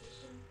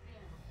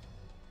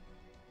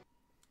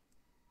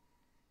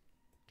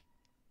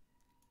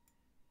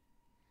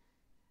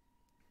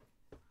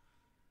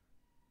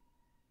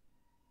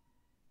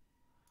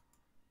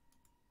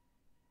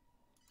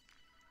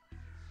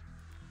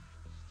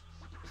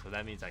 So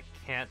that means I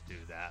can't do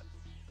that.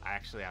 I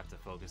actually have to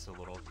focus a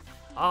little.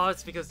 Oh,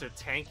 it's because they're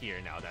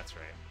tankier now, that's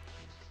right.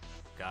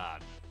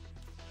 God.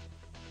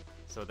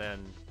 So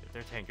then, if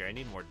they're tankier, I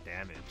need more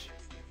damage.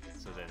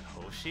 So then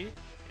Hoshi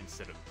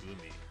instead of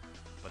Gumi.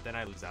 But then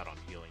I lose out on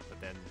healing. But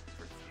then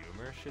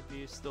Perfumer should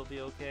still be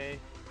okay?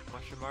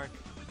 Question mark.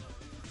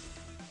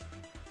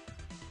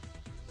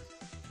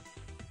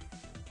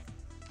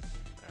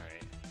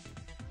 Alright.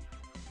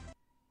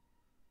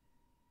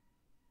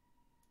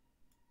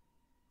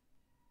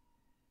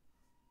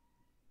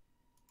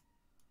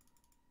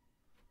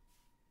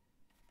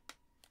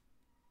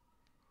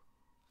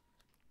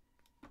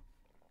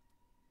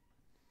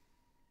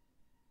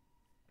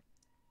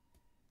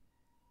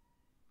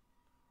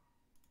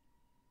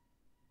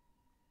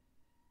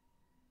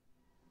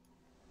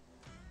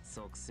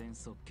 So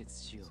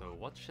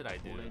what should I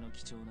do to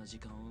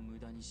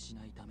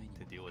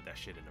deal with that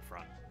shit in the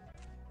front?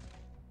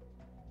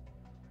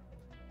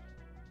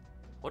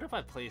 What if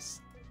I place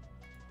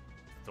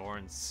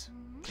Thorns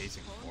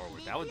facing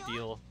forward? That would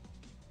deal...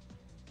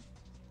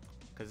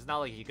 Because it's not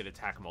like he could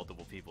attack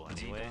multiple people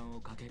anyway.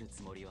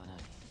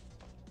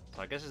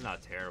 So I guess it's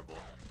not terrible.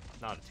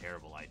 Not a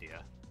terrible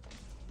idea.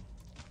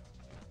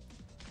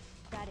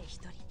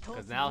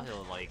 Because now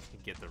he'll like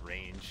get the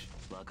range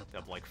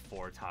of like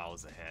 4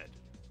 tiles ahead.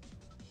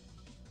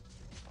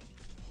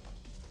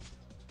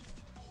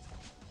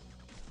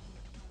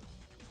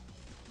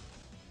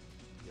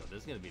 Yo, this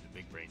is gonna be the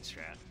big brain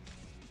strat.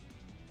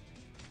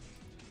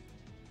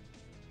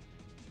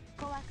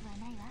 怖くは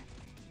ないわ。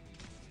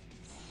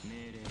命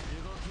令動き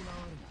回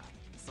るな。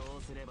そ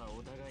うすれば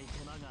お互い手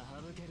間が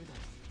省けるだろ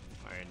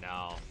う。 Alright,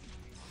 now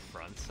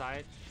front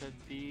side should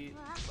be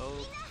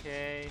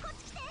okay.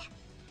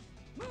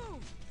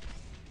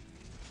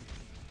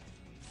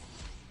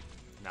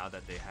 Now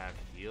that they have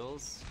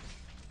heals.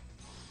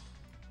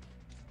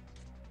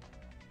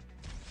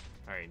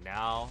 Alright,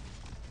 now.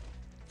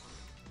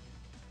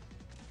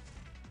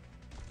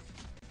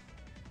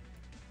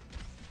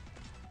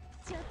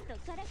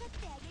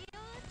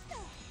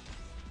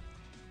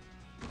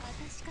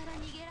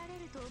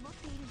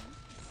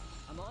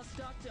 I'm all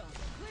stocked up.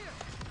 Clear.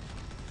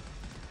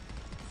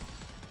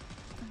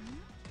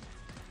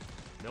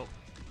 Nope.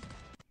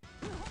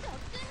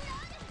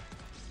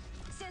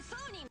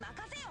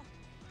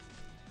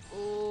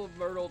 Oh,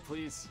 Myrtle,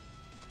 please.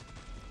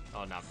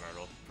 Oh, not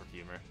Myrtle.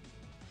 Perfumer.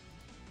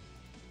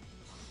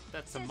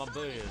 That's my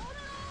bad.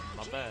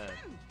 My bad.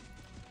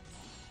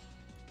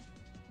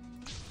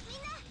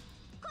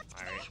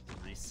 Alright,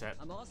 reset.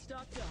 I'm all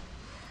stocked up.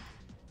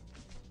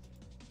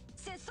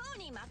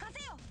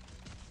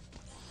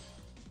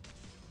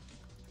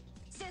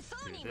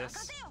 Do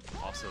this.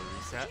 Also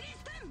reset.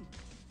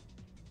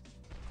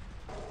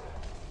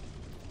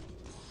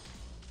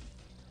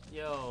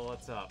 Yo,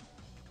 what's up,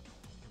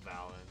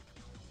 Valen?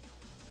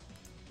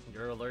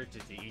 You're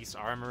allergic to East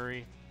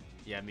Armory?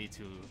 Yeah, me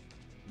too.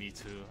 Me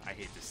too. I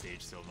hate this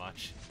stage so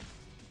much.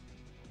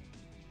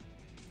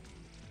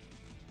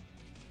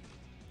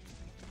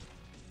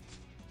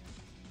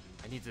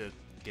 I need to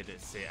get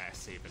it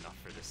safe enough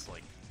for this,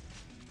 like,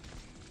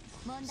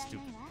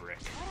 stupid brick.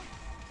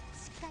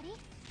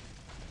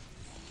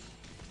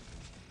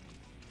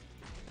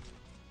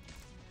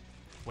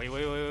 Wait.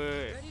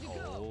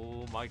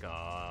 Oh my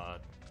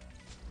god.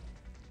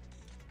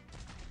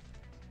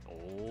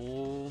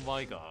 Oh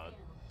my god.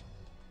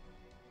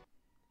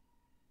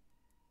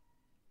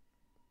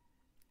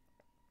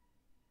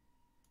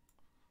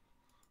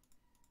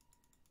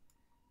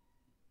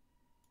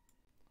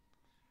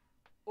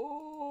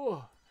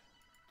 Oh!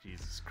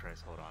 Jesus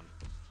Christ, hold on.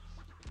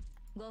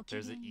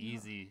 There's an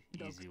easy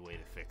way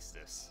to fix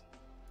this.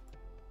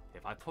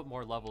 If I put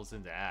more levels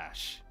into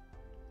Ash,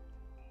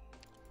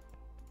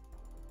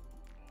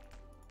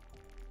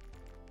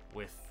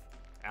 with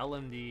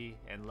LMD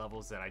and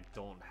levels that I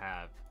don't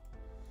have.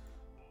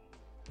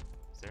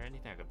 Is there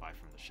anything I could buy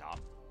from the shop?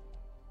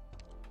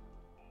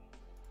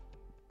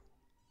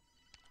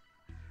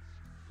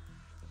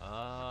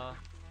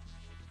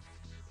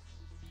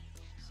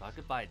 So I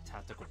could buy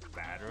tactical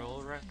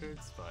battle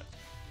records, but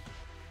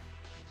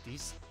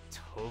these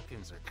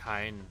tokens are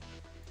kind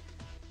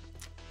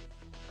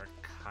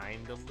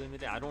of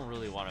limited. I don't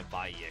really want to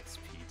buy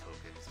EXP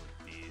tokens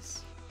with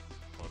these.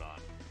 Hold on.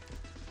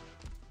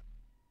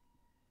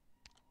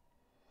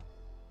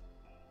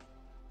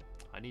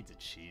 I need to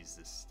cheese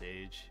this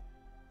stage.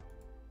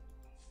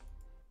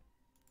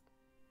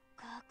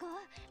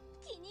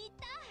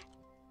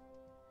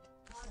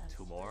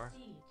 Two more.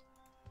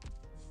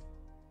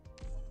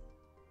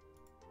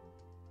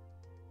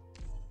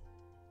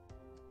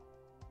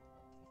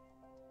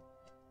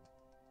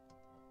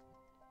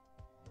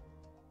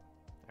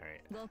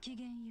 Alright.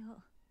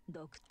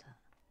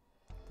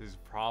 This is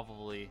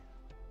probably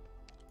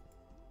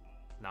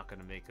not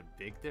gonna make a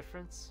big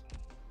difference,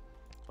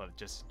 but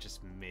just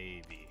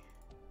maybe.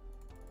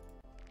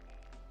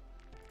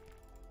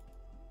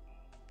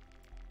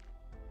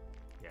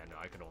 Yeah, no,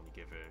 I can only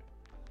give it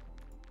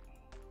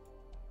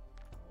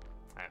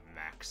at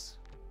max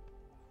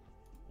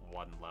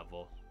 1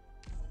 level.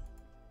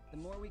 The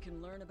more we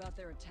can learn about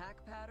their attack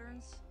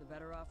patterns, the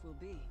better off we'll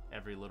be.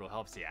 Every little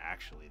helps, yeah,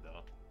 actually,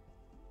 though.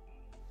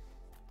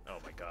 Oh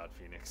my god,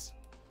 Phoenix.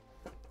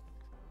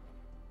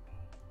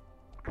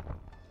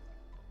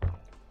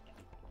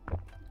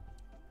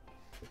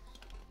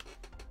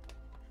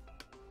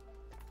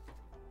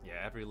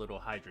 Yeah, every little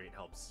hydrate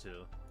helps,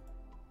 too.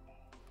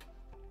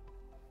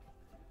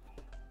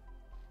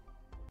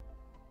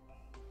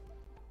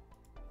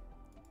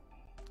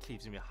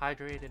 Keeps me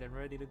hydrated and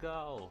ready to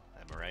go.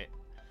 Am I right?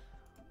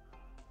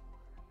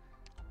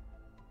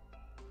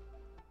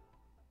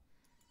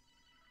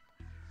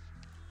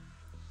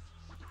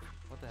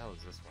 What the hell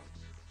is this one?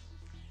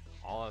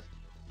 All up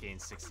gain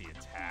 60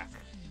 attack.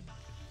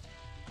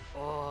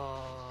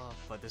 Oh,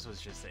 but this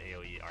was just the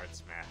AoE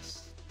Arts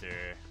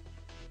Master.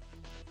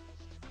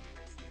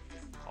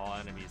 All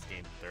enemies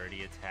gain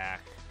 30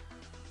 attack.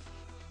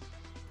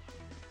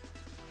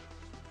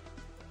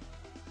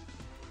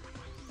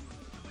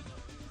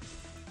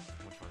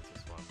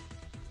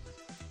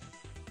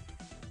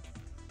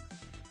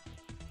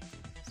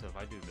 So if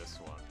I do this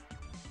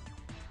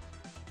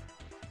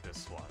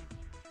one,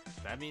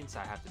 that means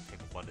I have to pick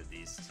one of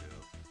these two.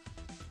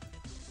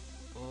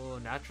 Oh,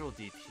 natural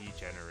DP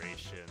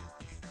generation.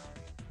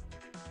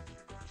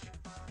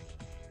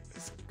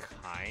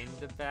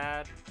 kinda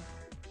bad,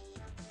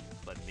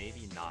 but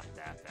maybe not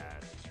that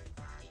bad.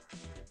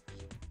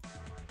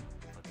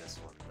 But this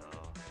one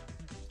though,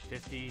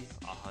 50,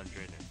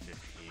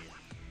 150,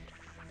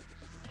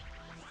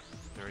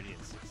 30,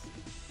 and 60.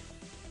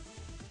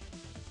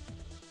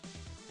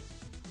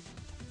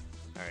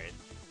 All right,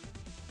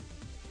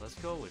 let's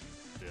go with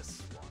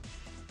this one.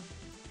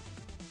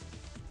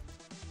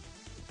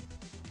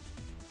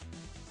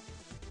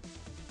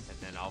 And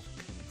then I'll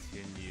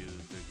continue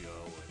to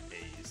go with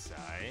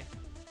Eisai.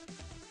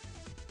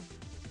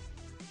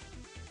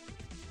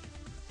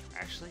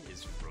 Actually,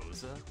 is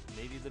Rosa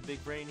maybe the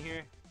big brain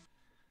here?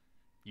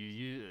 You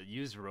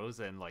use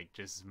Rosa and like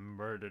just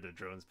murder the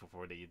drones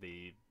before they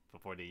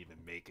even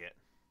make it.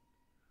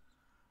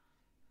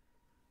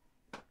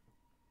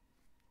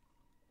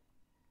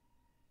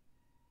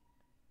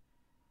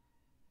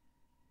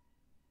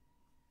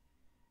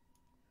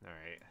 All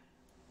right.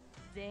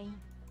 全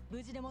員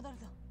無事で戻る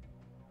ぞ。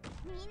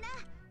みんな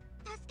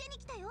助けに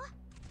来たよ。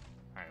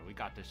 All right, we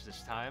got this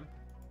time.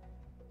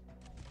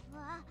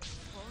 わあ、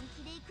本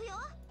気で行くよ。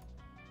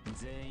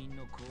全員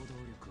の行動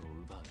力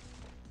を奪う。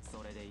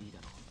それでいいだ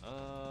ろ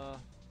う。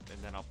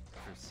And then I'll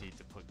proceed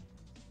to put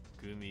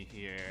Gumi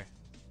here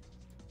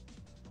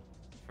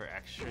for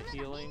extra み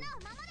ん healing. なを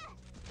守る。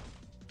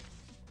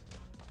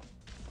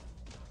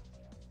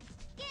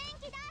元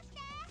気出して。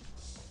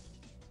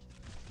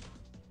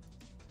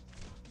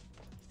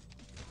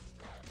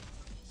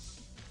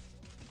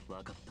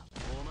分かった。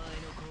お前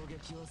の攻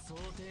撃は想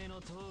定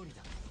の通り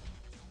だ。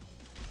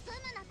スム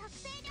の特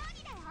製料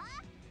理だよ。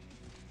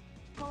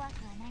怖くは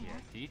ないわ。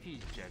 Yeah, DP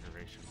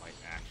generation might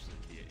actually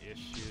be an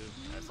issue.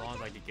 As long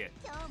as I could get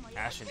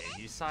Ash and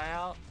Eisai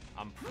out,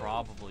 I'm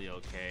probably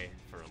okay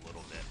for a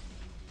little bit.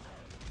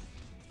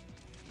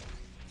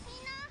 み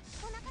んな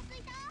お腹す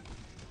いた？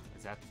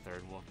 Is that the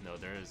third wolf? No,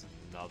 there is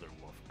another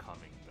wolf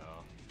coming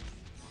though.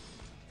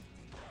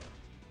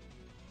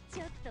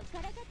 ちょっと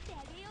からかって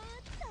あげよう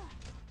っと。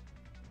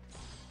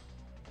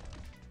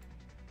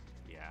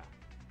 Yeah.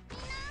 みん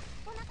な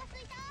お腹す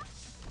いた？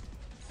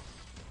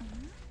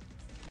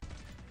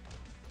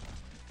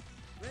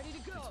 Ready to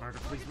go. Please murder,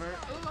 please murder.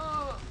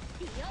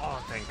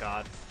 Oh, thank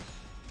God.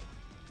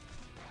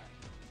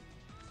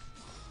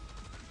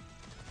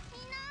 み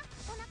んな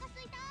お腹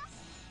すいた？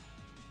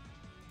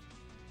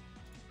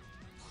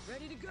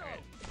 Ready to go.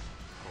 Alright.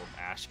 Hope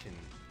Ash can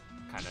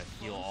kind of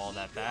heal all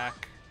that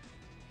back.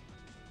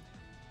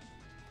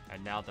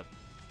 And now the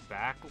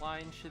back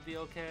line should be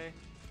okay.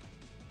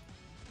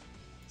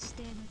 指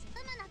定のス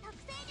ムの特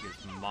製料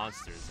There's 理だよ。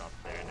 monsters up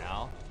there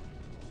now.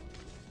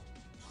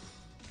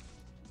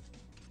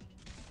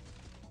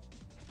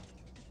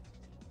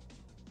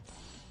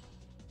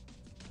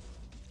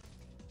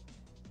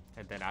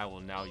 And then I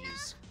will now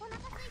use お腹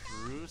すいた？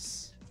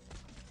 Cruise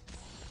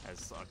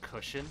as a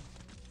cushion.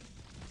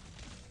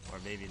 Or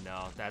maybe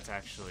no, that's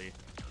actually,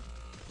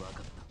 分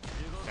かっ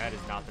た。 that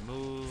is not the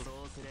move.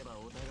 そうすれば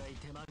お互い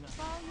手間が。そういう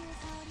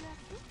香りは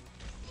好き？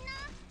みんな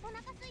お腹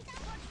すいた？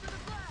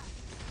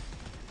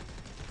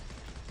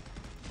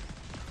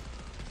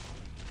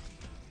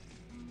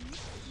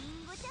リ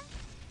ンゴちゃん、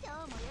今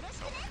日もよろし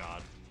く Oh ね。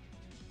 God.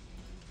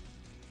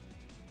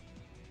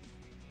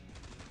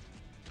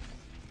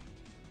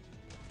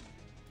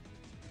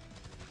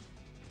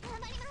 頑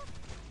張ります。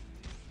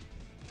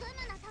スム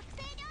の特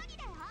製料理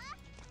だよ。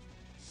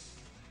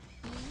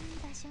いい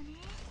場所ね。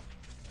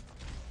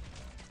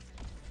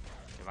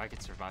 If I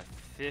could survive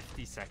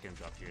 50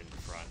 seconds up here in the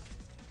front,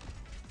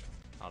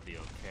 I'll be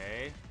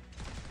okay.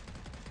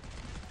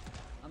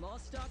 I'm all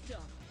stocked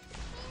up.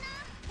 みんな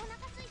お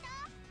腹すいた？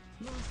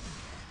 Yo,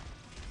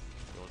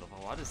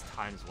 why does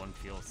times one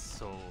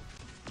feels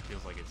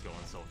like it's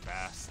going so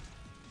fast?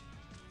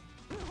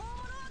 不法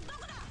者はど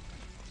こだ？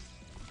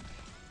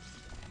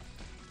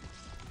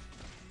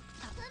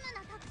 スム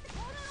の特製。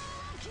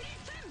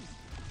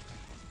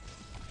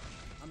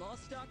 I'm all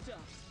stocked up.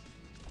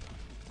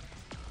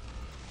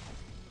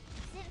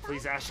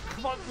 Please, Ash,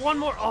 come on, one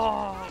more!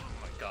 Oh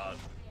my God.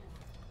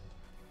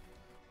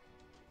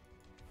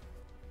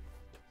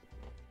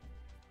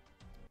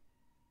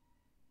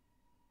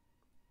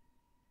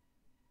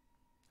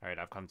 Alright,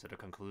 I've come to the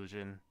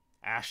conclusion.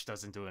 Ash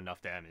doesn't do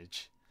enough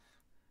damage.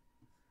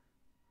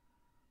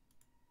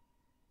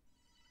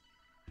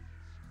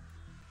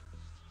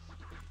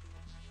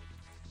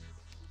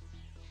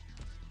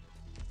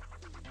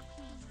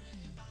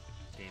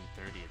 Gain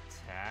 30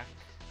 attack.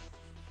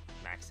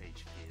 Max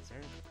HP, is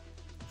there?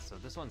 So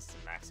this one's the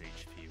max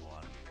HP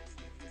one.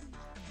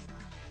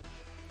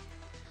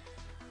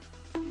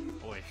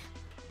 Boy.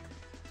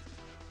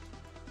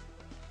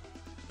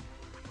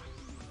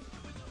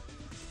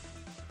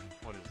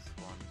 What is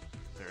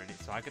 130?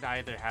 So I could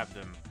either have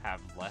them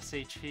have less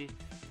HP,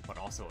 but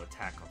also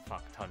attack a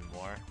fuck ton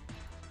more.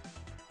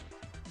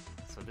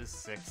 So this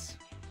 6,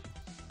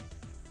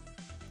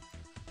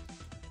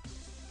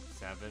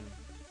 7,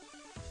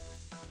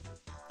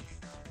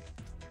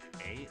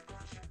 8.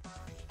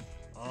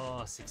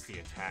 Oh, 60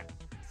 attack.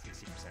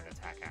 60%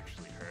 attack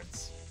actually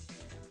hurts.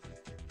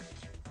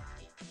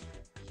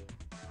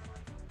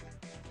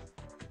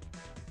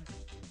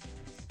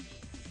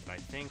 I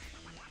think...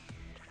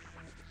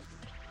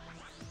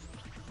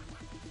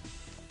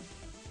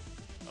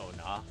 Oh,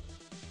 nah.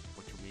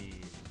 What you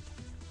mean?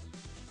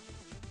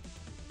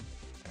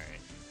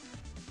 Alright.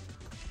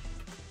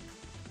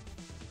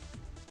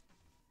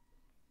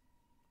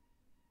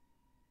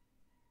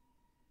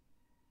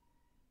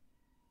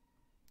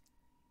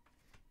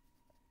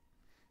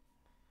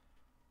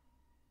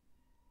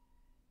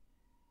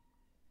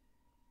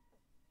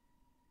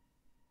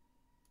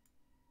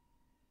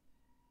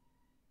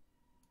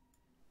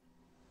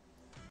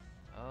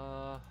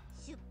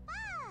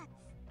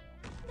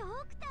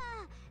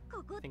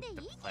 I think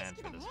the plan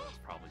for this one's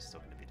probably still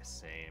going to be the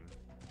same.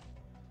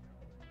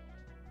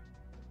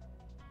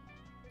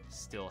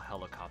 Still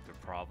helicopter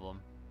problem.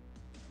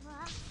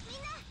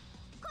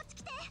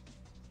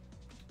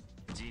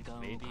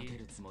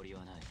 Maybe.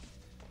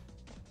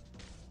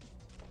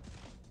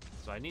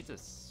 So I need to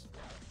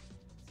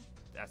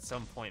at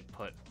some point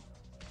put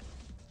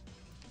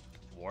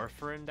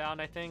Warfarin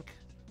down, I think.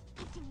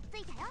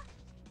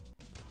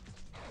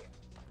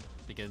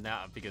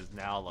 Because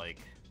now like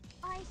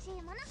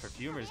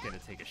Perfumer's gonna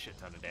take a shit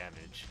ton of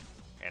damage,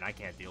 and I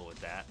can't deal with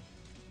that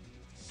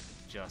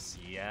just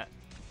yet.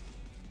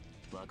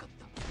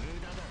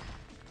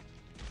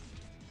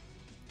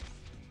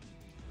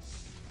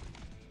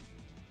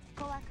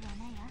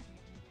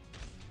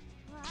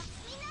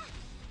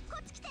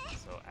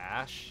 So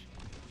Ash,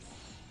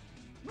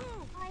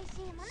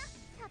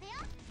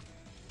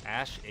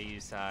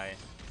 Aeusai,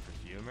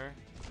 Perfumer.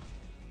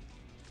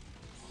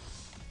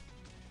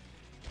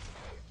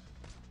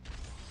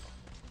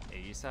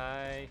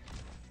 Aeusai.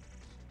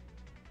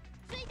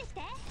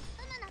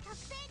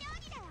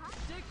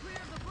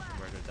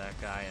 Murdered that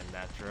guy and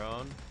that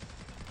drone.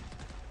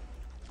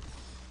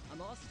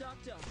 I'm all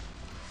stocked up.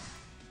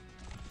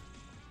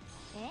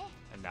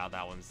 And now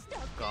that one's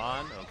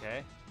gone,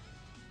 okay.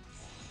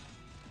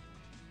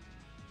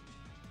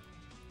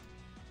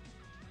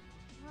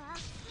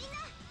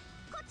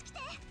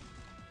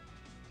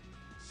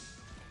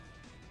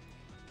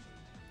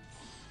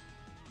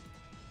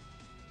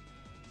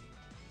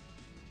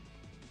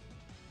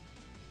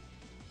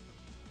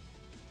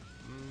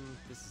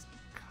 This is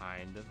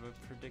kind of a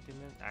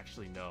predicament.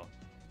 Actually, no.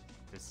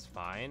 This is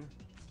fine.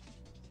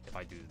 If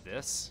I do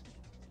this,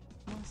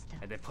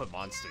 and then put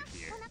Monster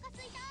here.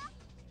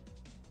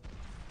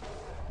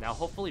 Now,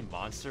 hopefully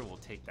Monster will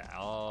take that.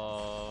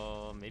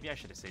 Oh, maybe I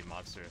should have saved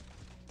Monster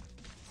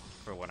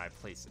for when I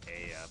place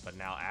Aya, but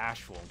now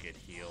Ash won't get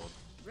healed.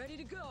 Ready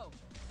to go.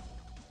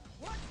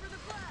 Watch for the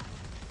blast.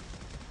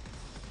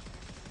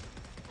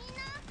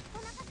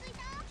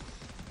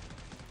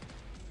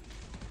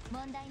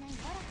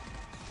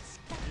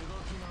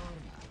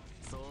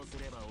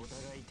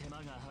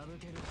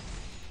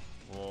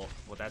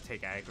 Will that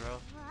take aggro?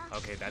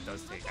 Okay, that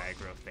does take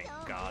aggro, thank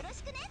God.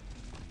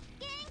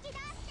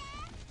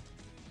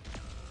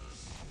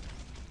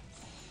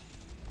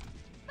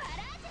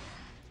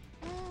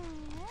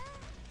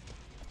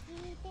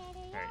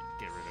 Alright,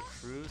 get rid of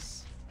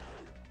Cruz.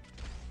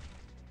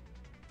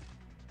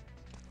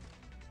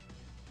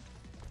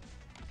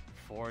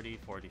 $40,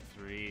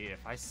 $43.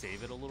 If I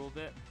save it a little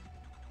bit,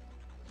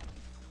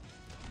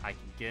 I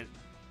can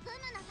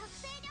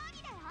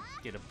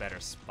get a better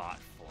spot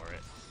for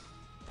it.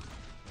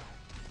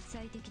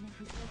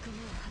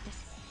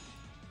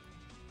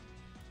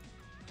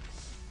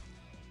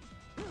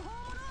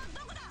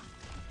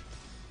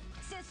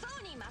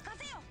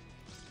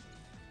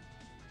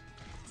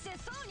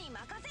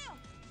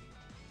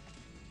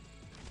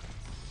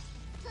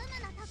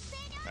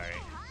 Alright.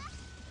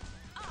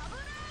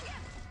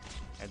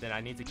 And then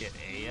I need to get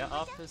Aya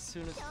up as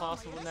soon as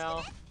possible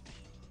now.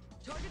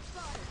 Target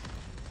spotted.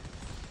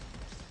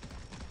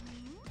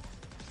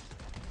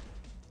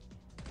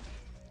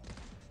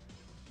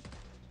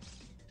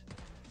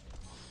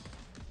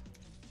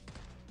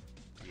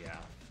 Yeah,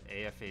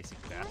 Aya facing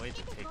that way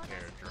to take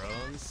care of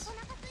drones.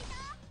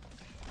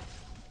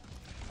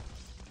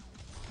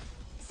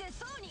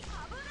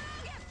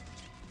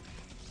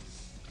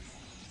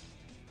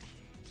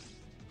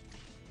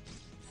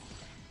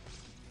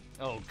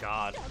 Oh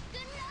God.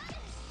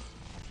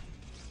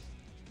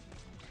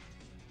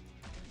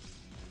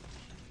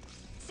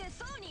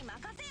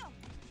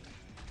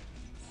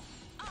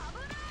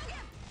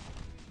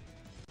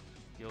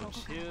 Yo,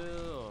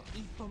 chill.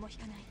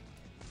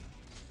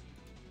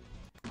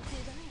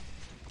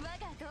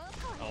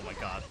 Oh my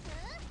God.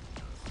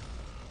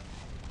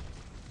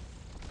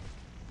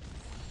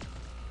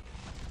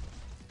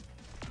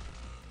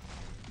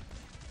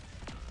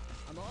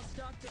 I'm all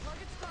stocked.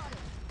 Target spotted.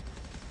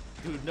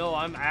 Dude, no,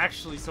 I'm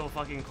actually so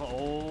fucking close.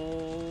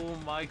 Oh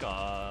my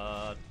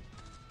God.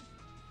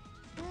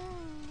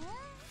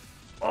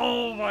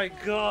 Oh my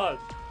God.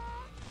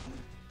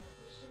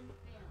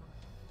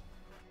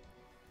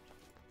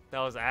 That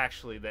was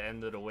actually the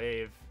end of the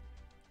wave.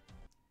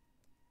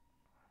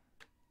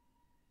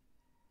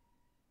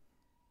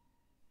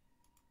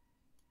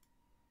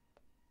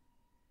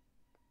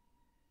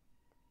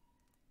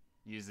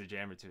 Use the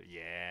jammer too.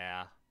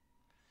 Yeah.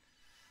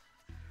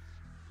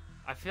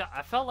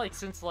 I felt like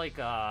since like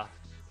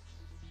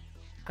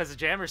because the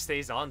jammer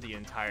stays on the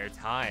entire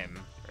time,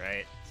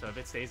 right? So if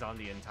it stays on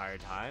the entire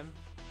time,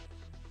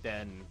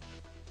 then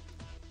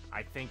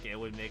I think it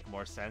would make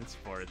more sense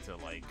for it to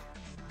like,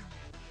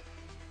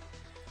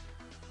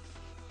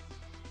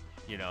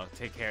 you know,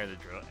 take care of the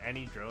drone.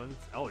 Any drones?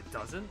 Oh, it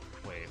doesn't?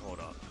 Wait, hold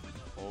up.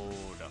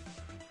 Hold up.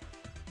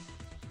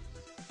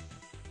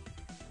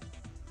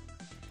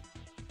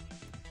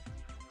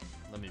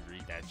 Let me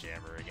read that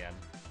jammer again.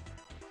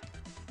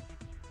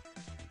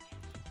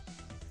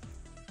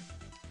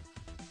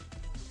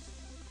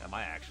 Am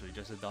I actually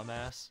just a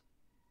dumbass?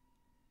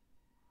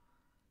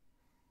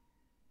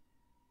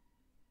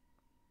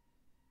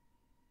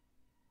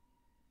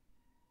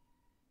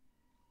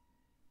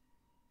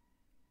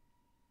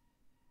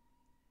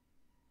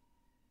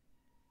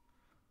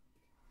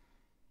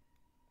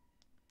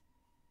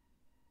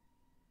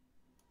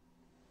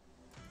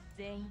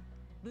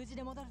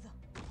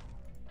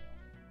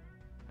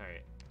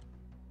 Alright.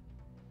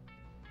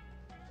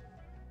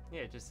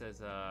 Yeah, it just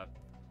says,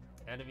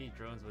 enemy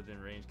drones within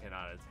range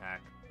cannot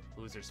attack,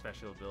 lose their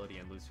special ability,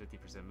 and lose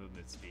 50%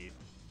 movement speed.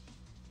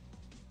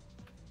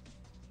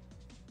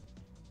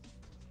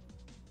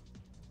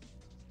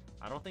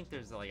 I don't think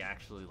there's, like,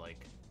 actually,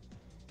 like,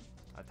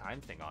 a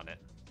time thing on it.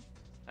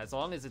 As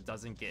long as it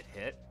doesn't get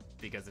hit,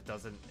 because it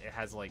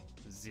has, like,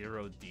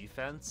 0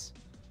 defense,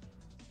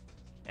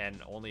 and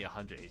only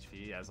 100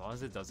 HP, as long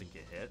as it doesn't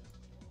get hit,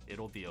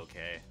 it'll be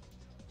okay.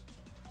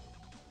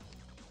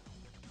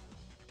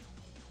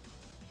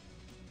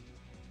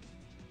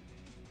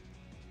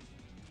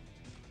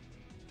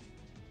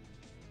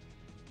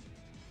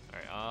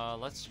 Alright,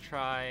 let's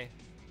try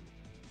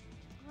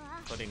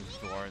putting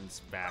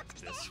thorns back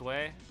this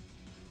way.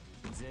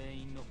 I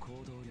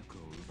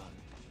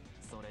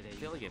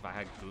feel like if I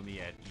had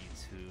Gumi at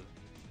E2,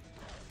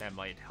 that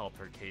might help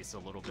her case a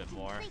little bit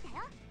more.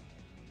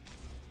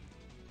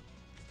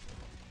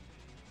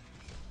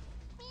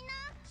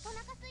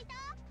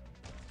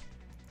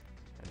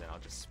 And then I'll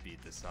just speed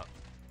this up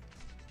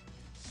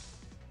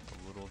a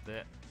little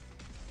bit.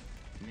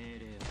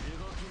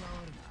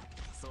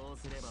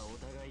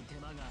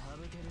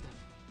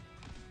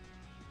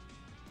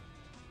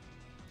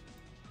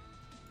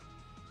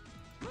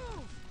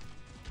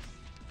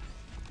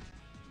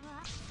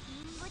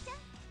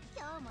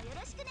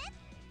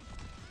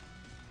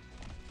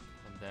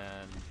 And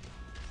then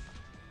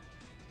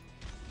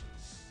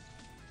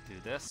do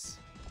this.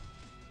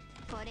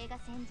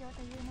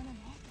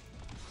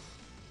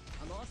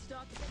 I'm all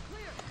stocked.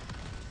 Clear.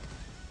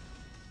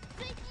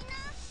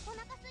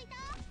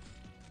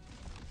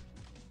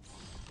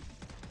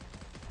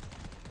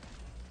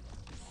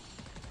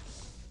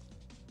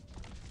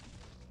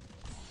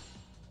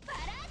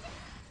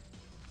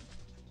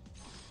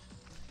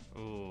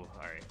 Ooh,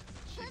 alright.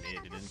 She made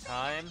it in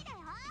time.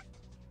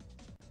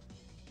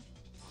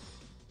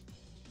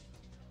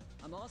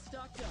 I'm all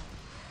stocked up.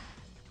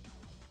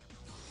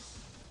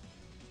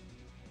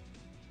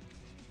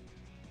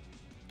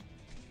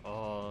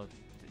 Oh,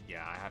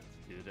 yeah, I have to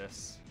do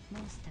this. And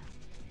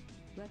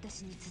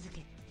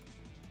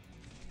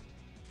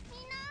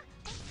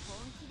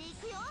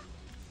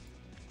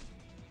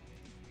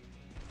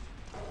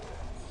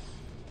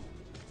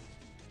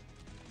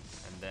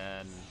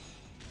then...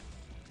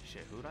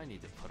 Shit, who do I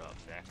need to put up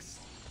next?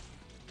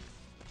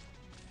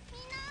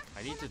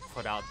 I need to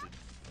put out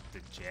the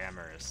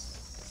jammer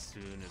as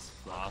soon as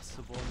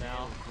possible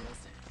now.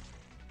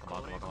 Come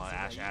on, come on, come on.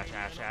 Ash, Ash,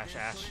 Ash, Ash,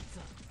 Ash.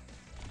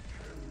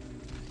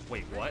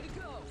 Wait, what?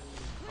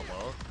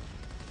 Hello?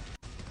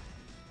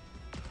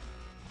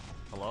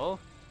 Hello?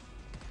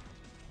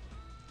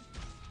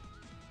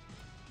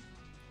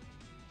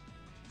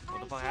 What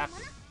the fuck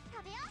happened?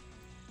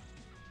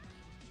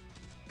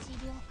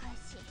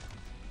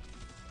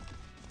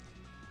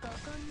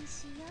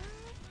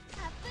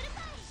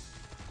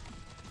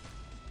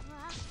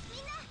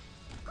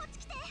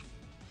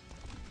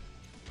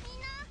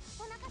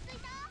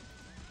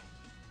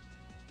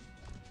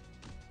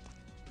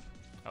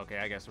 Okay,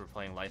 I guess we're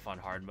playing life on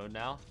hard mode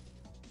now.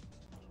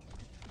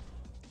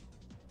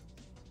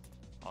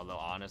 Although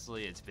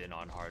honestly, it's been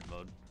on hard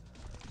mode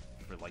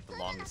for like the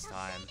longest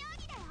time.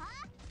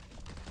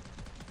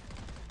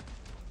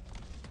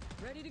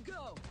 Ready to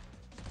go.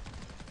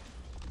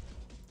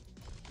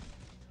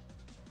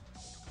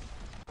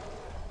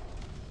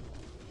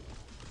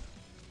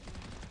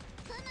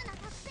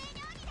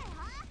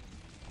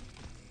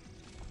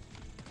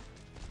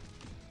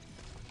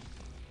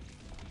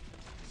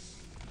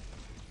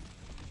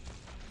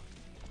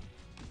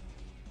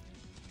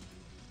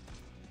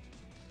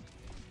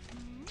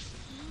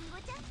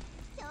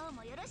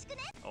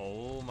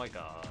 Oh my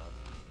god.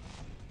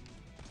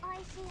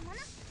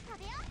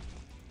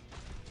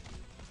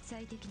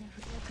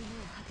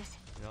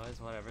 You know, it's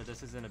whatever,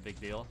 this isn't a big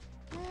deal.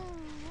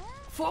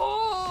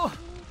 Four!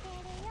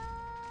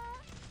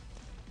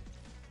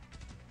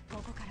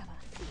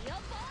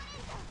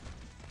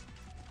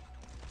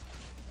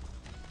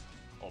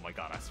 Oh my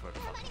god, I swear to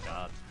fucking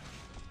god.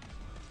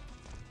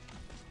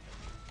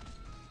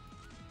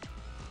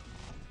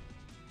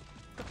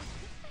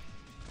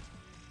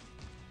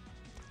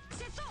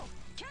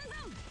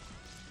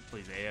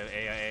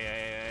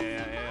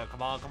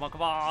 Come on, come on,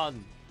 come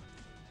on!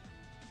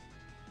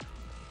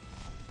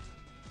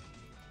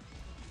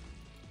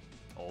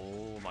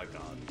 Oh my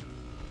god.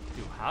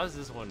 Dude, how is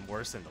this one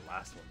worse than the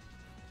last one?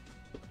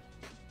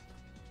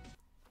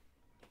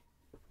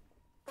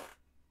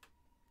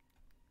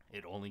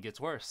 It only gets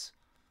worse.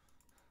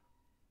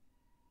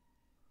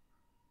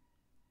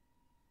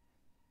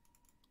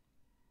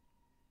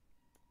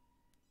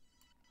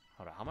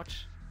 Hold on, how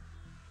much?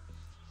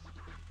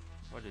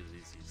 What is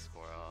these used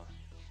for?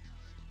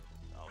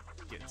 I'll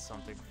get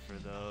something for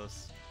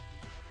those.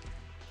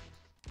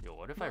 Yo,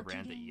 what if I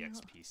ran the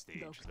EXP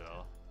stage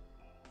though?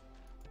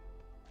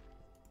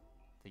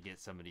 To get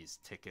some of these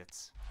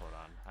tickets. Hold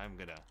on, I'm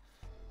gonna...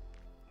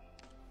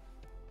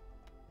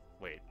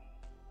 Wait.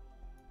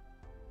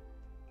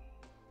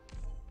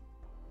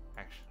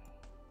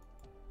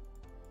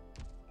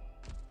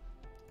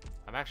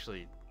 I'm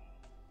actually...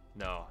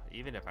 No,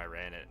 even if I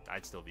ran it,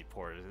 I'd still be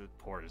poor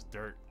as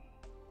dirt.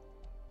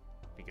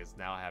 Because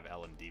now I have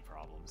LMD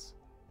problems.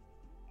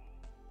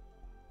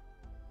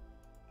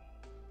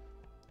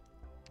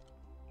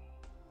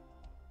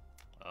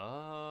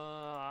 Alright,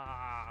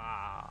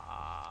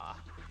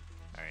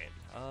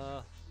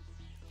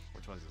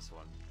 which one's this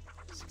one?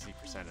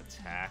 60%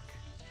 attack.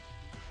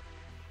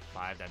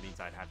 5, that means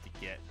I'd have to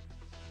get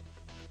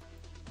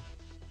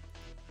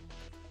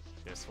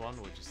this one,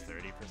 which is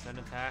 30%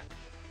 attack.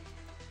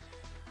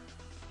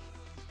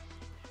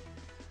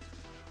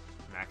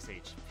 Max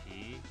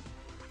HP.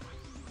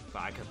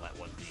 But I could let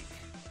one leak.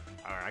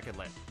 Or I could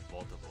let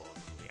multiple of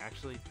them leak.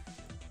 Actually,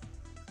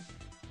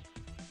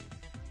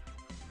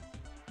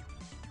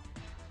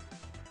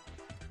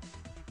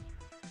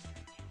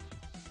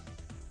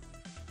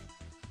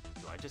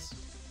 do I just...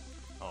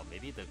 Oh,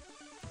 maybe the...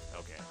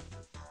 Okay.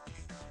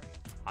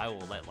 I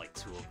will let like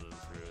 2 of them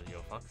through.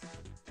 Yo, fuck.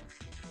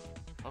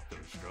 Fuck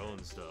those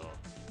drones though.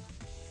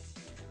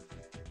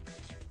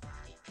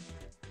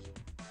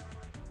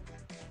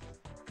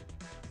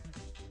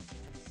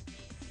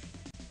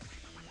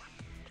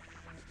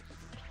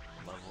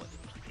 Level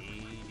 80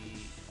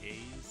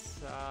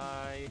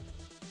 Asai.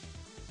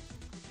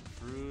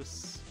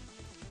 Cruise.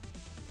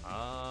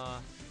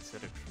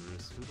 Instead of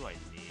Cruise, who do I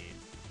need?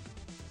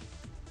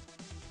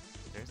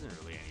 There isn't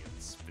really anything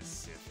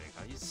specific.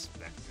 I'll use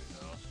Spectre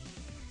though.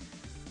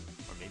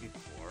 Or maybe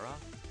Flora?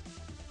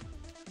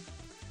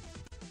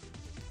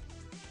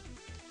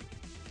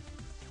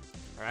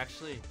 Or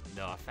actually,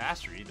 no, a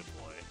fast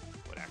redeploy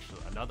would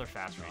actually... Another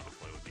fast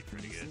redeploy would be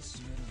pretty good.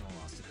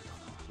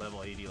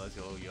 Level 80, let's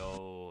go,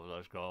 yo,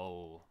 let's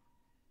go.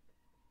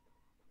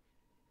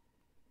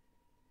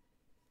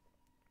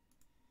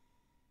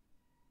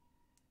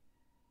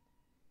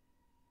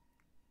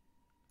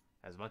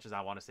 As much as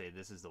I want to say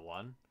this is the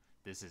one,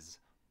 this is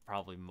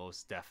probably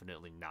most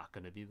definitely not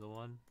going to be the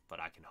one, but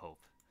I can hope.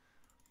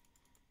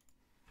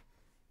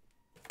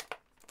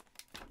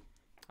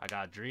 I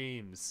got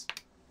dreams.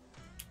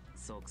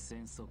 即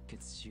戦即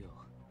決しよ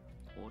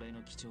う。俺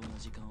の貴重な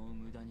時間を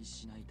無駄に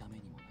しないため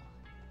にもな。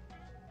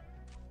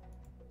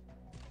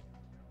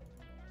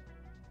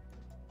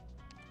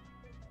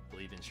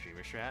Believe in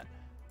streamer strat?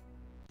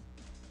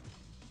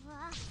 う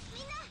わ、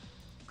みんな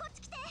こっ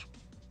ち来て。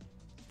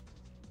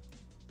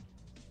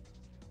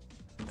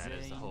 That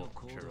is the hope,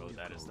 Churro,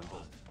 that is the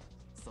hope.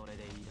 それ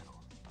でいいだろ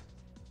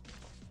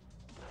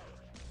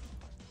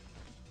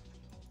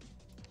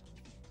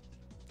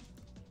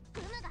う。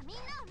グムがみん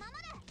なを守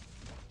る。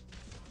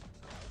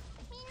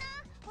みんな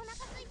お腹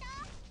すいた？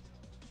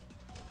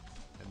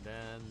 And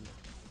then,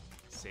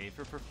 save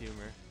for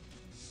Perfumer.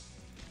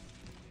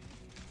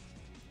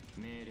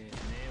 命令、目を凝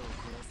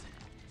らせ。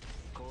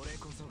これ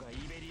こそがイ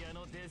ベリア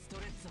のデスト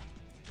レッツァ。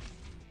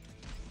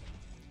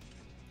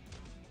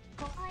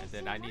 And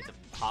then I need to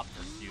pop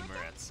Perfumer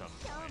at some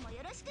今日 point. も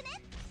よろしくね。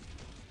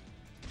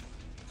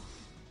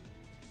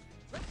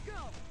 Let's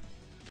go!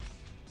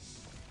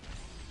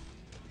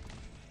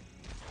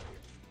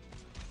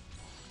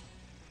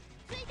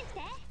 ついてきて。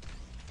元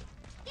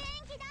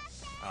気出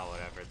して。 Oh,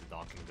 whatever, the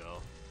dog can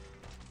go.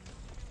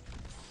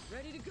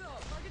 Ready to go!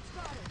 Target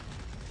spotted!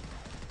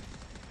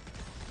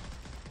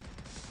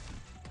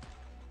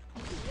 ヒ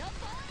ロ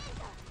ポイン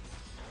ト。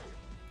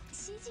指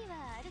示は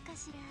あるか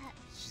しら。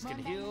 She's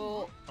gonna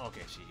heal.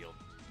 Okay, she healed.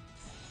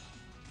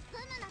 グ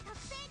ムの特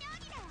製料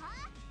理だよ。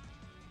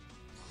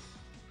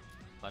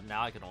 But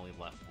now I can only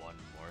let one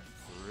more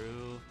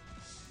through.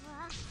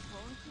 わあ、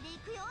本気で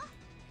行くよ。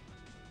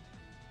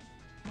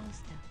モン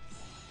スタ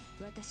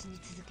ー、私に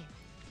続け。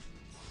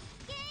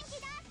元気出し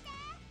て。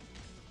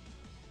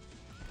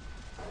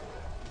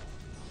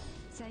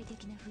最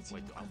適な布陣を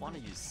Wait, I want to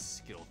use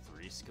skill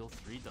 3. Skill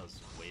 3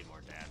 does way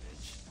more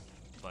damage,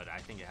 but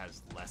I think it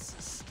has less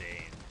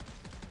sustain.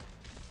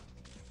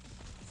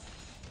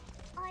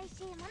 おい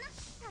しいもの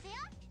食べよ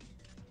う。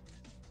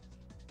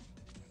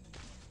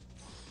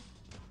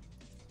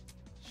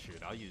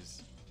 Shoot, I'll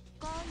use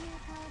こういう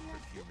香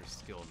りを。 Perfumer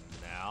skill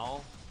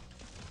now.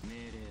 命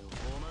令を、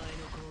お前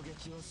の攻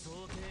撃を想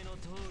定の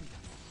通りだ。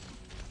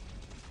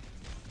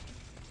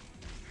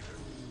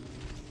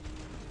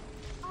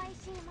おいし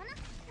いもの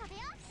食べ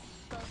よう。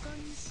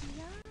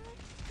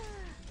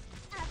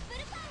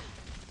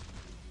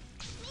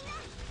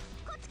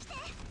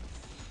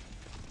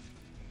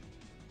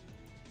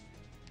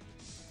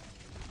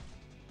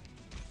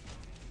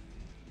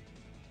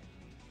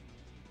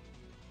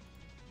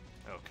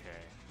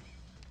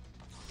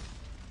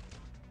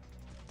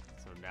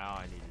now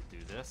I need to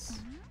do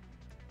this.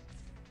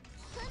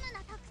 フム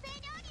の特製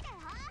料理だよ。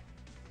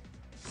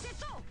節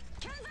操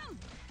剣山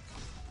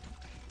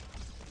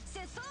節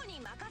操に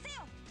任せ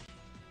よ。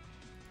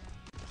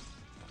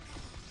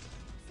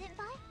先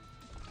輩、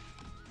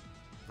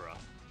 Bruh.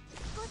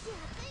 少し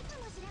暑いか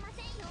もしれま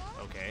せんよ。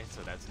 Okay,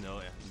 so that's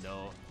no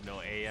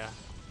Aya.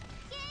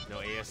 No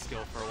Aya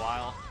skill for a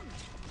while.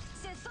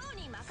 節操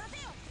に任せ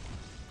よ。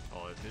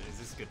 Oh, is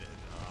this good?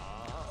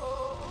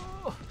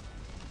 Oh.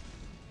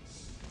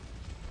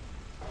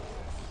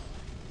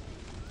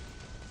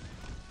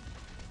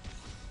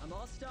 I'm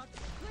all stocked.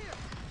 Clear.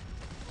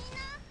 みんな、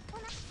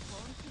本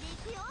気で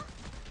行くよ。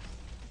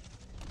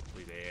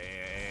 Please,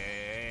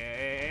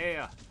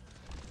 Aya.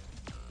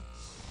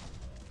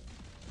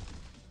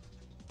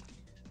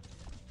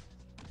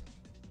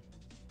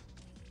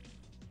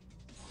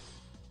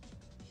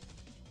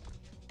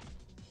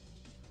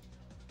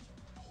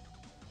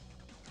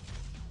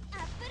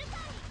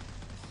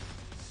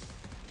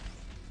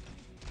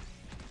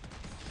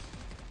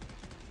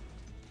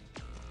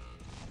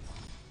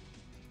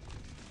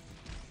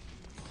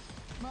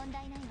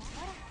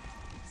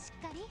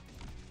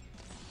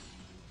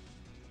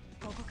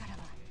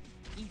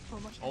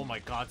 Oh my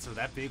god, so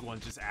that big one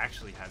just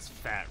actually has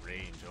fat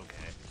range,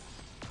 okay.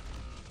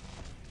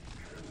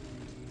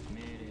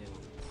 命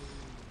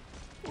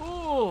令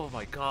を Oh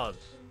my god.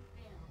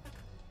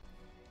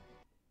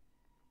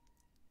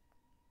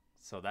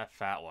 So that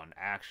fat one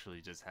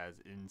actually just has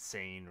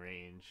insane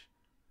range.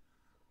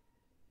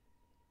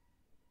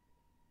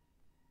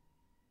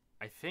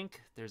 I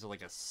think there's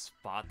like a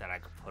spot that I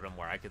could put him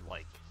where I could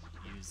like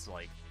use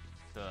like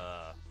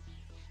the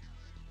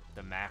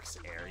max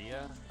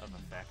area of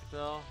effect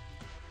though.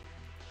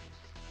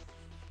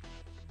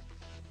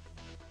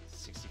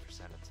 60%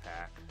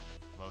 attack,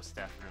 most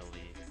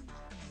definitely.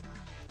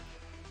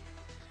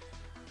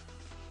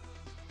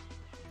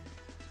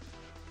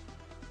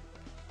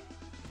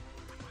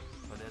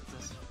 But it's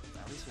just,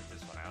 at least with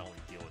this one, I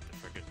only deal with the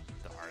frickin'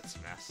 the Arts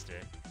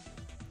Master.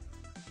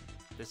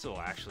 This will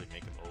actually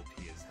make him OP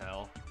as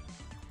hell.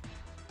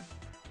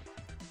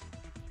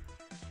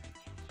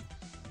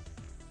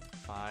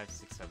 5,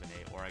 6, 7,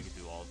 8, or I could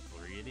do all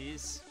 3 of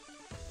these.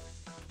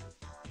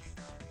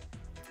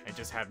 And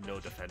just have no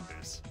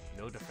defenders.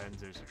 No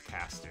defenders or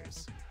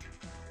casters.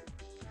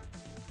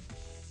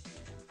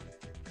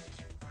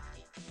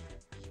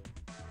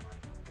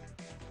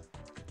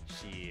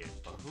 Shit,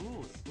 but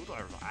who do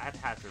I'd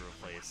have to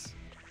replace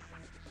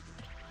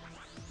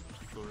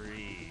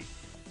 3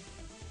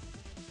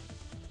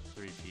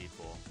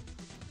 people.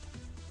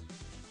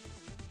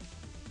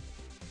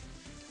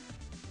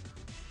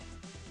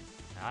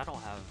 Now, I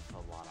don't have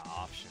a lot of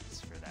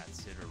options for that.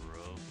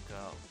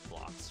 Sidoroka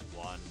blocks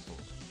 1.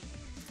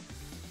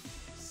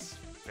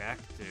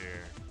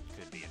 Spectre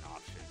could be an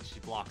option. She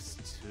blocks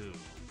 2.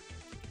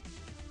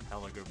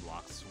 Helliger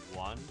blocks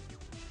 1.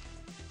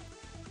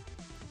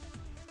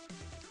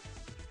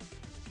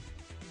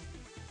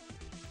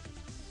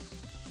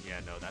 Yeah,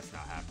 no, that's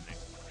not happening.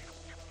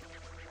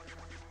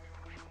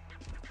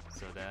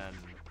 So then,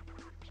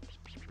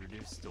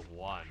 reduce to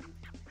 1.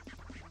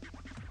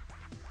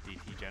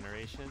 DP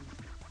generation.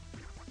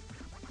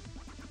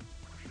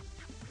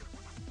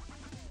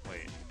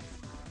 Wait.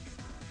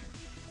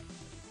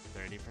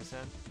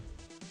 30%?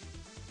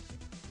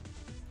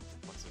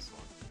 What's this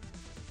one?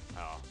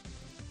 Oh.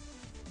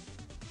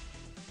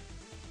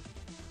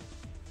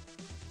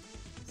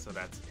 So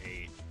that's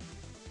 8.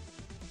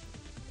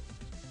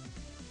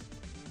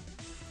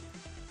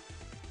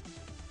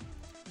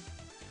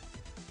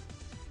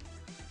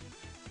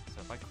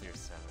 So if I clear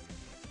 7.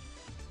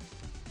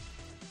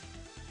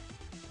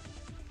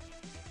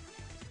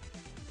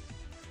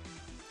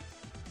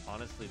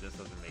 Honestly, this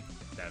doesn't make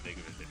that big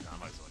of a difference. I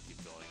might as well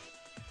keep going.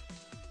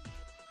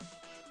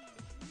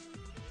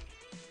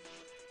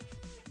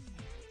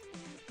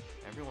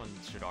 Everyone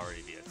should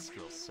already be at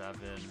skill 7.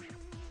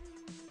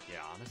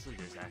 Yeah, honestly,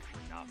 there's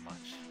actually not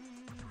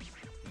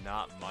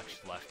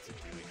much left to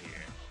do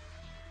here.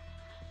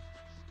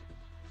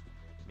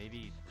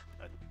 Maybe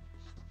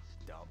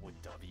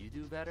would W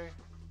do better?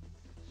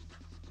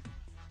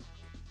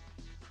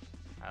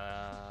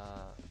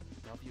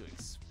 W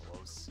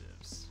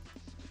explosives.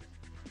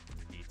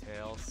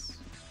 Details.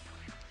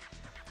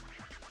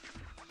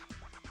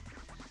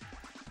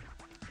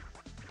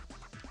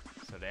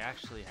 So they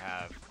actually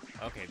have,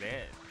 okay, they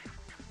had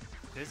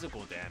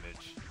physical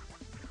damage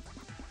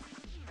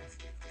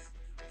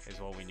is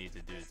what we need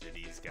to do to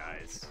these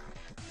guys.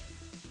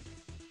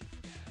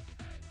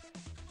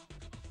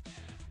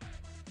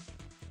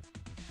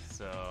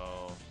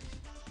 So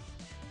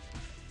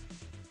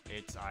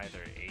it's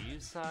either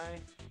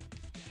Ausai,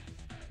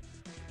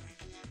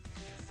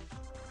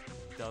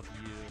 W,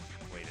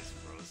 wait, is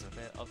Rose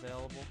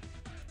available?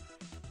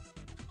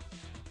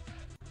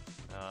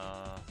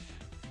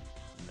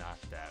 Not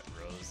that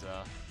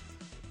Rosa.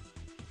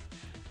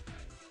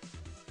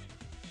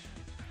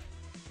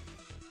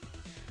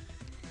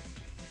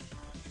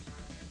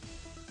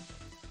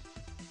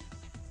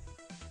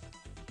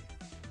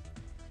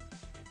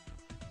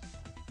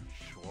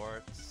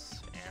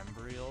 Schwartz,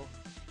 Ambriel.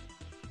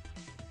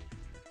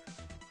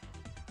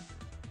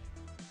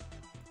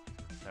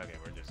 Okay,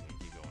 we're just gonna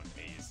keep going.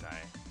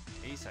 Aesai.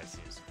 Aesai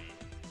seems to be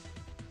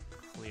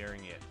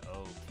clearing it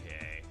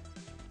okay.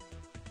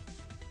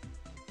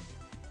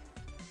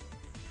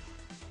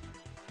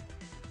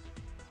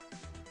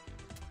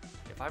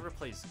 If I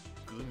replace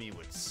Gumi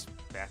with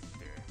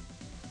Spectre,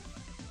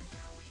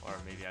 or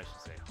maybe I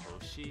should say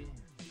Hoshi.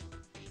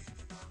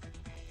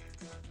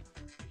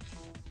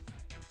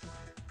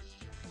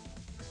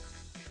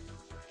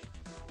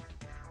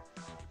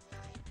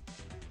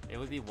 It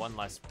would be one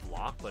less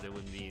block, but it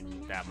would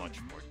mean that much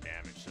more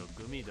damage. So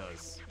Gumi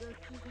does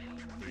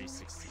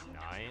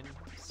 369,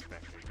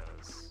 Spectre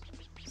does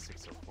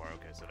 604.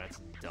 Okay, so that's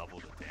double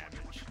the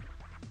damage.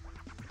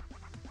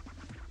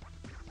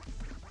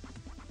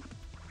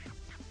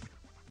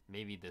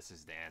 Maybe this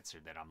is the answer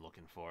that I'm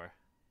looking for.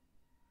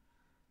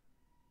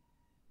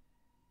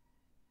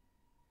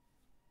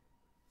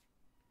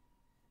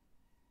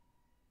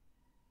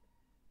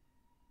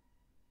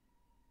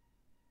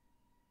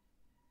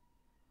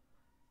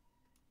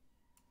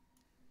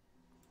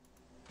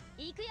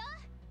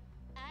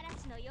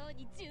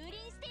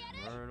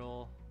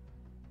 Myrtle.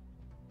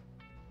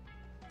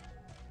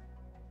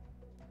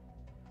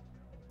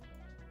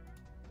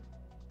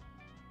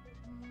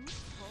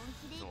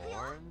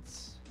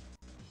 Thorns.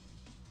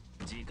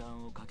 時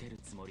間をかける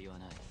つもりは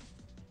ない。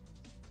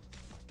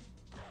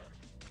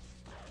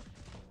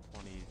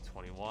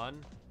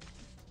2021.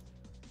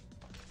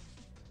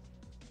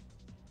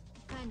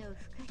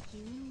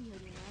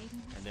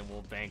 And then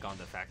we'll bank on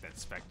the fact that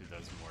Spectre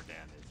does more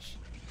damage.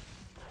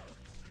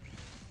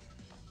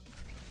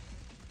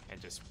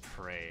 And just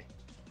pray.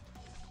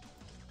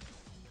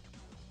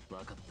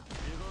 わかった。動き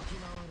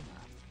回る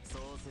な。そ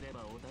うすれ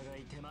ばお互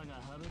い手間が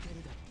省け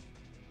るだろ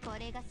う。こ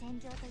れが戦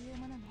場という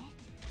ものね。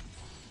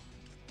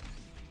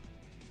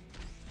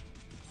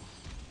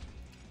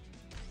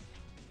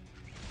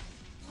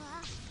わ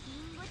あ、リ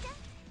ンゴちゃん、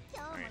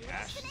今日もよ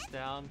ろしくね。Alright, Ash is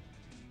down.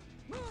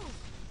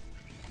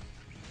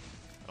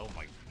 Oh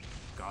my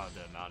god,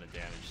 the amount of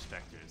damage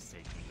Spectre is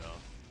taking though.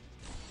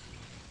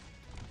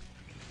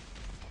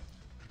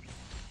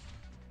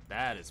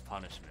 That is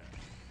punishment.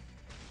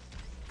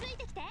 つい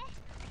てきて。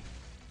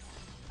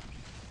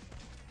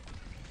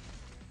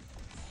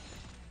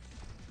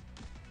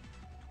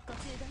ご中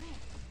どめ、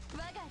我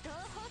が同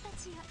胞た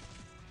ちよ。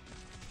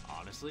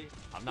 Honestly,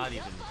 I'm not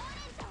even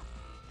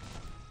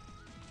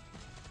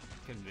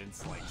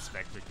convinced like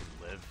Spectre can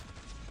live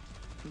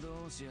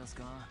どうしやす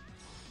か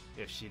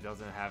if she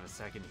doesn't have a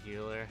second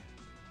healer.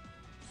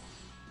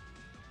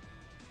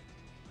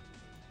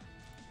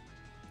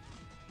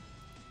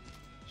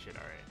 Shit,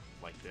 alright.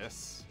 Like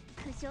this.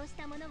 負傷し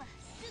た者は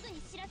すぐ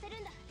に知らせる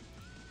んだ。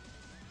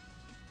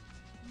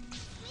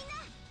みんな、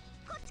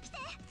こっち来て。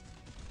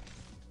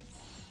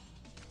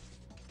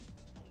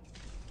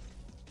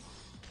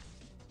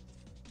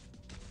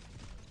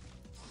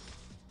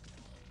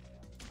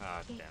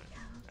Ah, damn it.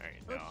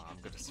 Alright, no, I'm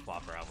gonna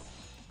swap her out with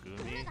グ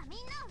Gumi. ルがみん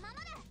なを守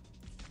る。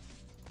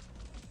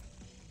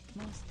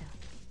モンスター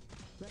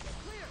おい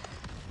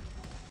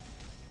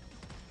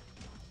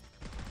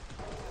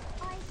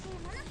しい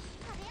もの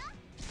食べよう。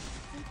つ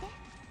いて。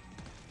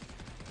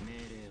命令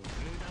を無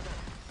駄だ。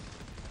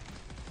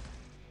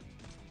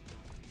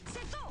節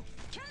操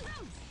剣山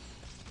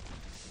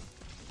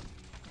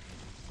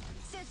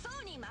節操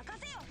に任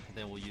せよ And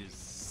then we'll use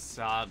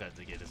Saga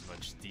to get as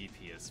much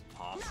DP as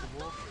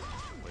possible.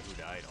 Wait, who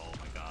died? Oh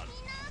my god. み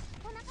んな、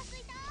お腹す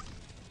いた。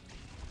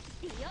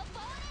リオボーレ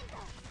ント。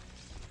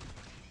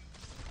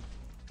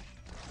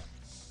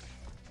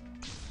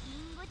リ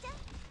ンゴちゃん、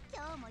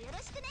今日もよろ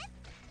しくね。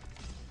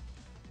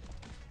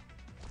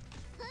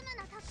フム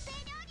の特製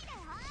料理だよ。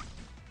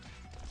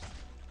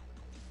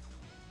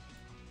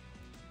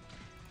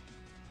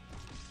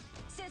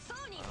節操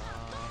に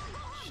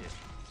Shit.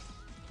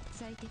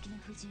 最適な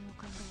布陣を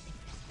考えてく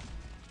れ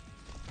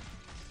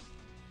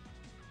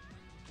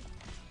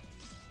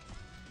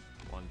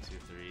 1, 2,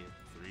 3.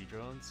 3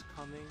 drones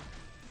coming.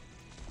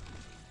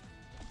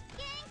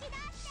 元気出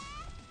して。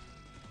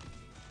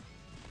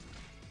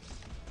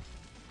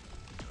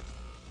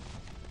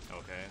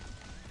 Okay.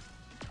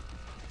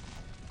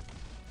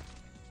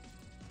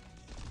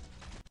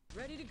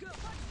 Ready to go. Watch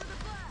for the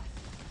blast.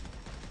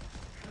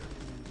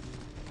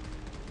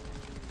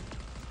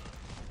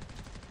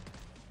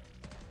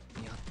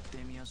 やって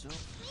みましょう。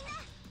みんな、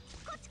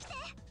こっち来て。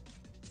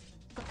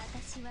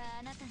私は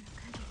あなたの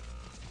影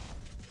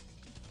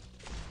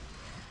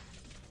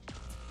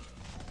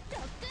ロ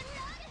ックンロ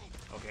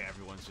ール。 Okay,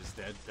 everyone's just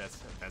dead.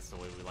 That's the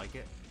way we like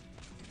it.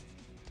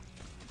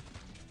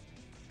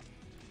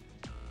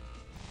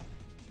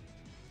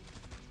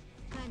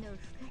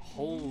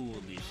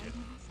 Holy shit.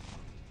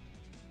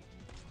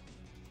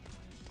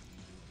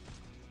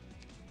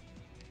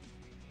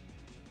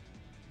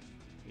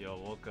 Yo,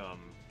 welcome,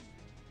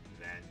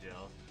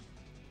 Vangel.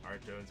 Our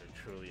drones are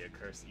truly a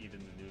curse. Even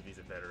the newbies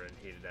and veteran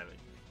hated them.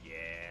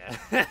 Yeah.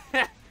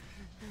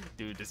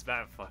 Dude, this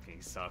map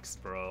fucking sucks,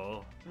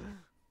 bro.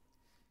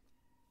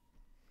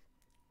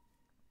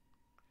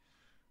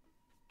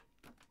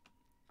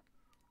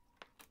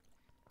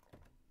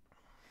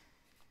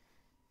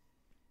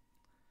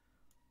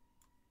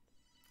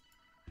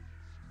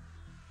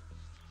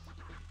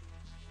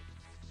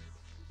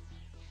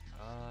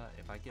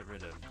 might get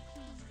rid of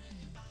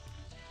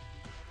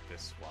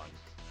this one.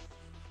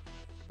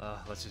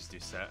 Let's just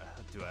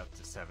do up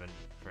to 7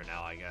 for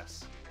now, I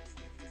guess.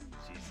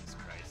 Jesus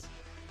Christ.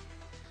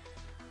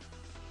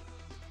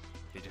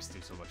 They just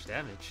do so much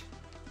damage.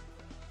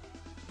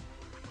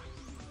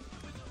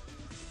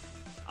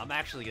 I'm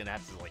actually gonna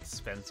have to like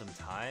spend some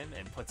time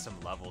and put some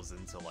levels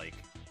into like...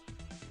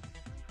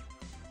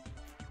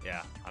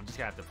 Yeah, I'm just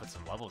gonna have to put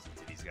some levels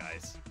into these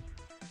guys.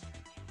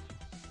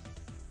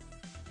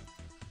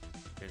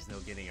 There's no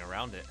getting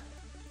around it.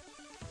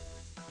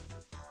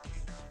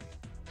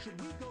 Should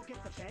we go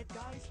get the bad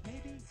guys,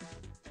 maybe?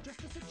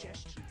 Just a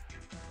suggestion.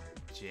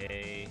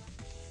 Jay.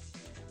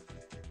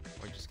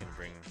 We're just gonna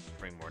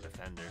bring more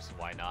defenders.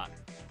 Why not?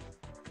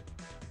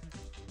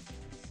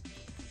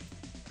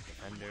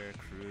 Defender,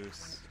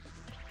 Cruz,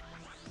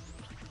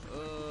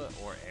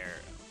 or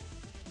air.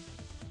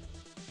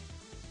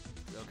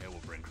 Okay, we'll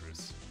bring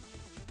Cruz.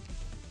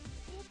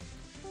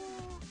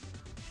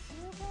 集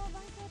合場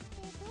所って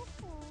ど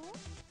こ？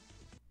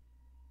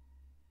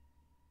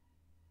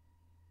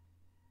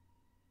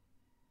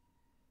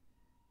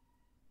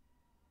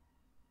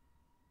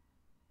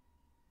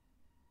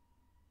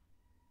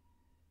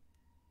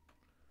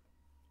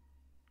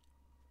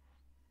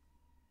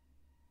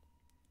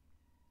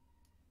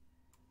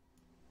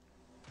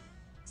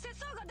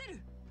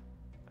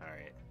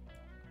 Alright.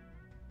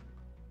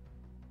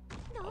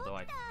 Although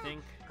I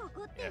think こ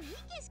こっていい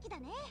景色だ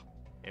ね。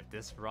 if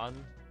this run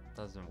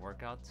doesn't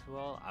work out too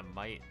well, I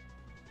might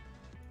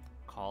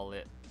call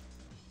it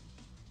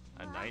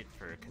a night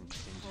for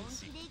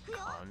contingency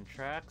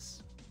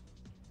contracts.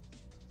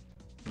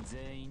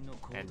 全員の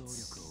行動 And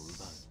力を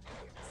奪う。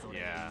それ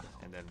yeah,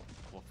 and then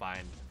we'll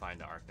find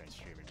the Arknight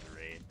streamer to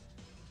raid,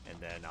 and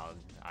then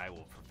I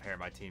will prepare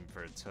my team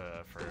for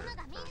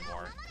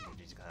more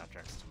contingency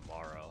contracts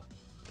tomorrow.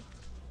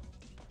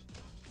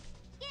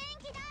 元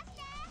気出し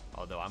て。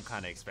 Although I'm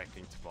kind of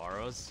expecting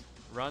tomorrow's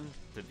run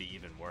to be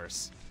even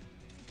worse.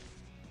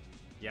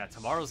 Yeah,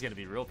 tomorrow's gonna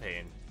be real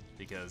pain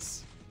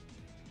because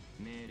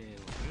命令を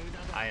無駄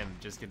だ。 I am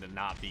just gonna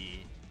not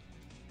be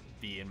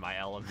in my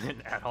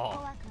element at all. 怖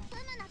くは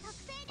ムの特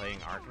性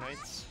Playing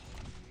Arknights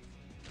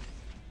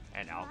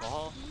and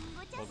alcohol?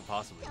 What could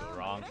possibly go よ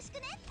wrong? ろしく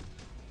ね。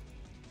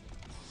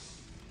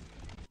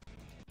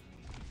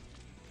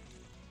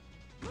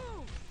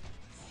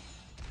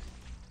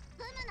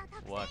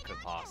 What could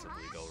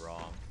possibly go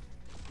wrong?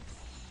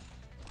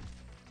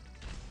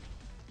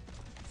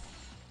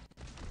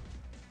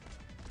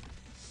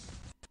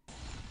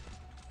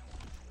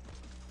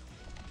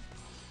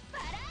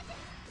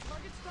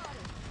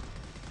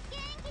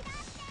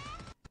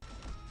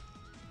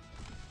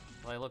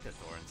 Well, look at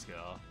Thorns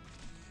go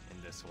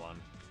in this one.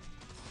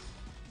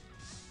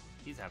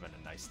 He's having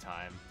a nice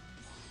time.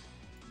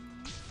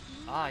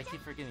 Ah, I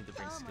keep forgetting to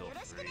bring skill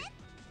 3.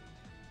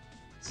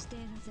 指定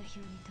の座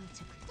標に到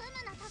着。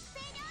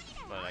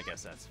 But I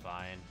guess that's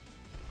fine.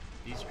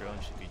 These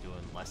drones should be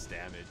doing less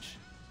damage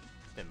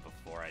than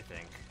before, I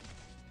think,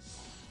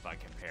 by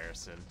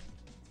comparison.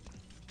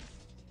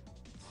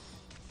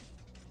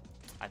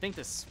 I think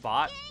the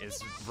spot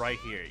is right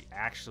here,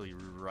 actually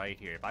right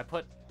here. If I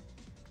put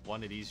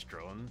one of these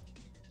drone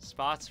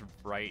spots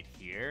right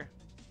here,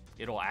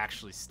 it'll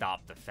actually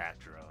stop the fat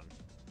drone.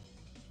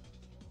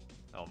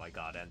 Oh my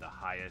god, and the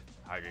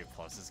Hydrate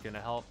Plus is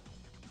gonna help.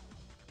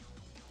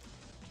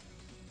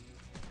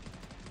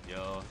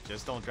 Yo,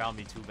 just don't drown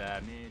me too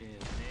bad. 命令を目を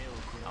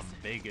凝ら I'm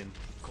せ。 begging.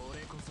 これ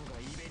こそが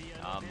イベリ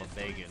ア I'm の a ベスト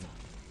レー begging. ス。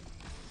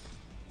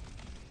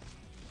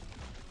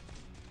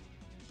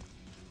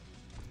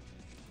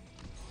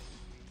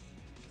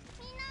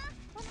みんな、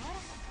ほら、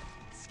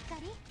しっか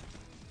り。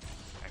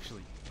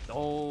 Actually,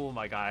 oh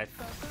my god, I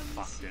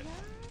fucked it.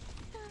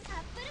 ア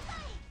ップルパ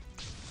イ。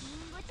リ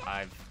ンゴちゃん、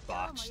 I've 今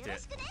日も botched よろ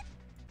it. しくね。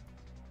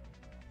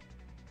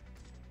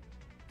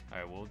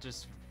 Alright, we'll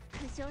just...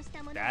 負傷し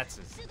たものは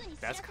That's すぐに知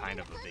that's らせ kind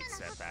る of a big ムの特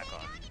性 setback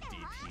on 料理だよ。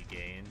 DP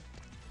gain.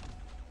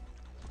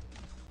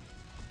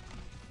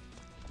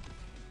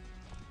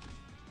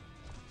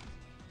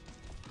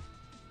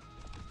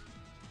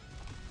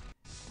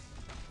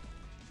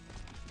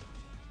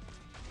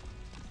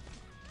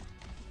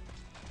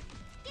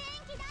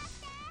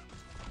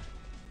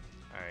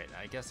 Alright,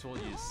 I guess we'll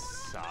use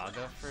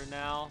Saga for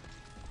now.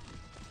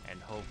 And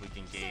hope we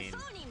can gain... 節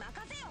操に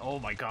任せよ。 Oh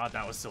my god,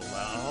 that was so loud.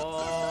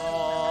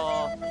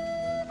 Oh!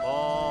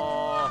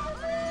 Oh!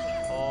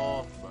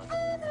 Oh!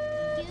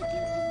 救急救み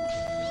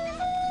んな、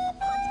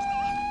こっち来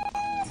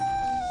て。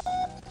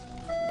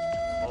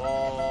 Oh!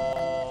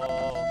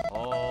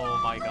 Oh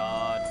my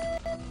god.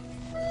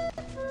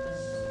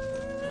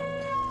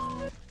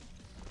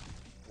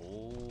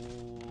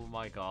 Oh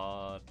my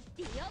god.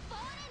 ディオポー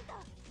レント。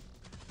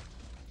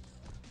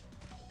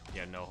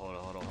 Yeah, no, hold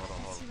on.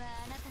 私は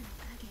あなたの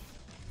影。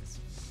 This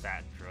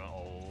fat drone.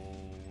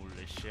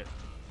 Holy shit.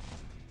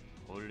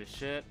 Holy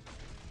shit.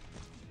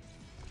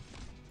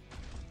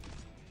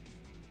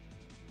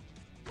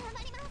 頑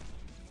張ります。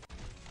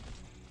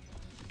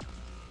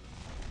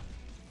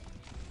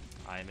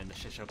 I am in the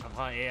shit show. Come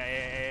on.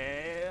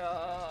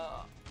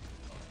 Yeah.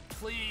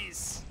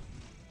 please.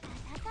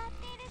 戦っ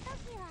ている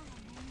時は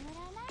眠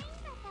らないん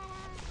だから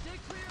Stay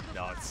clear of the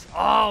No, pack. it's.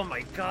 Oh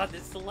my god,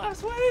 it's the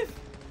last wave!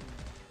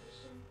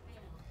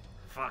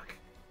 Fuck.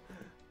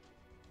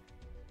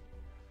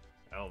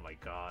 Oh my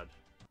god.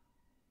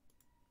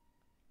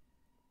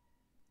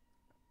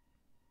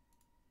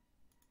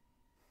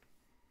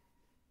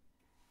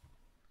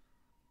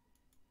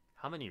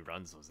 How many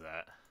runs was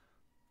that?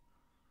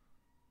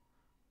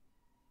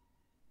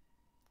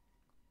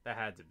 That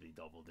had to be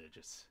double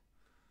digits.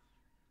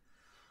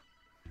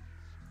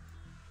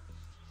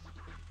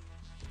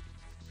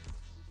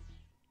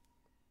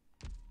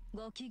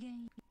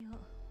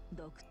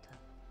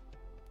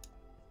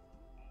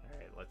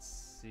 Alright, let's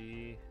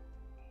see.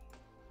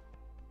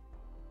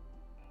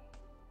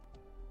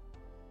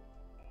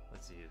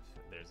 Let's see if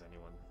there's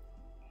anyone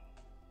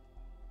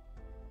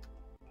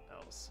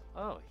else.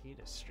 Oh,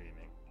 Hina's streaming.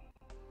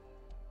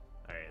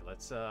 Alright,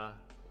 let's go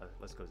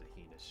to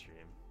Hina's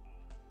stream.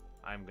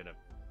 I'm gonna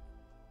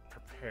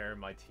prepare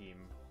my team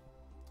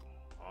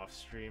off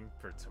stream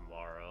for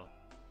tomorrow.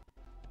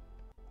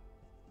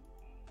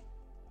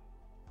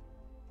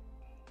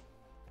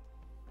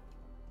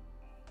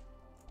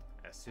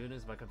 As soon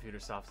as my computer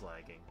stops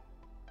lagging.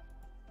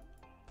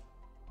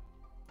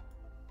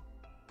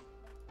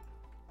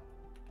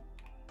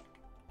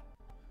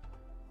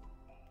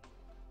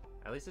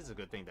 At least it's a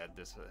good thing that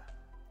this,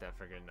 that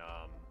friggin'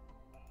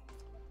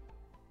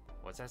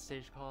 what's that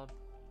stage called?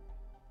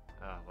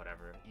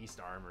 Whatever. East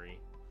Armory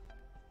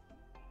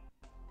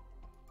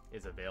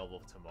is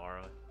available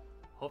tomorrow.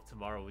 Hope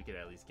tomorrow we could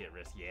at least get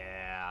Risk.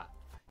 Yeah.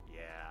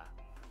 Yeah.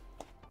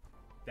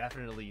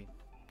 Definitely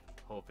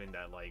hoping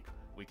that, like,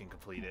 we can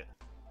complete it.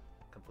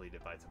 Complete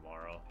it by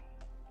tomorrow.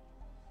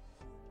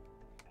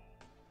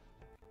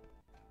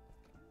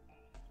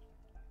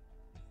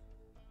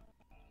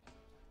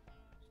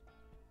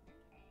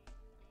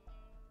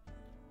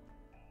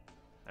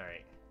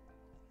 Alright.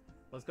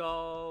 Let's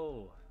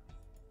go!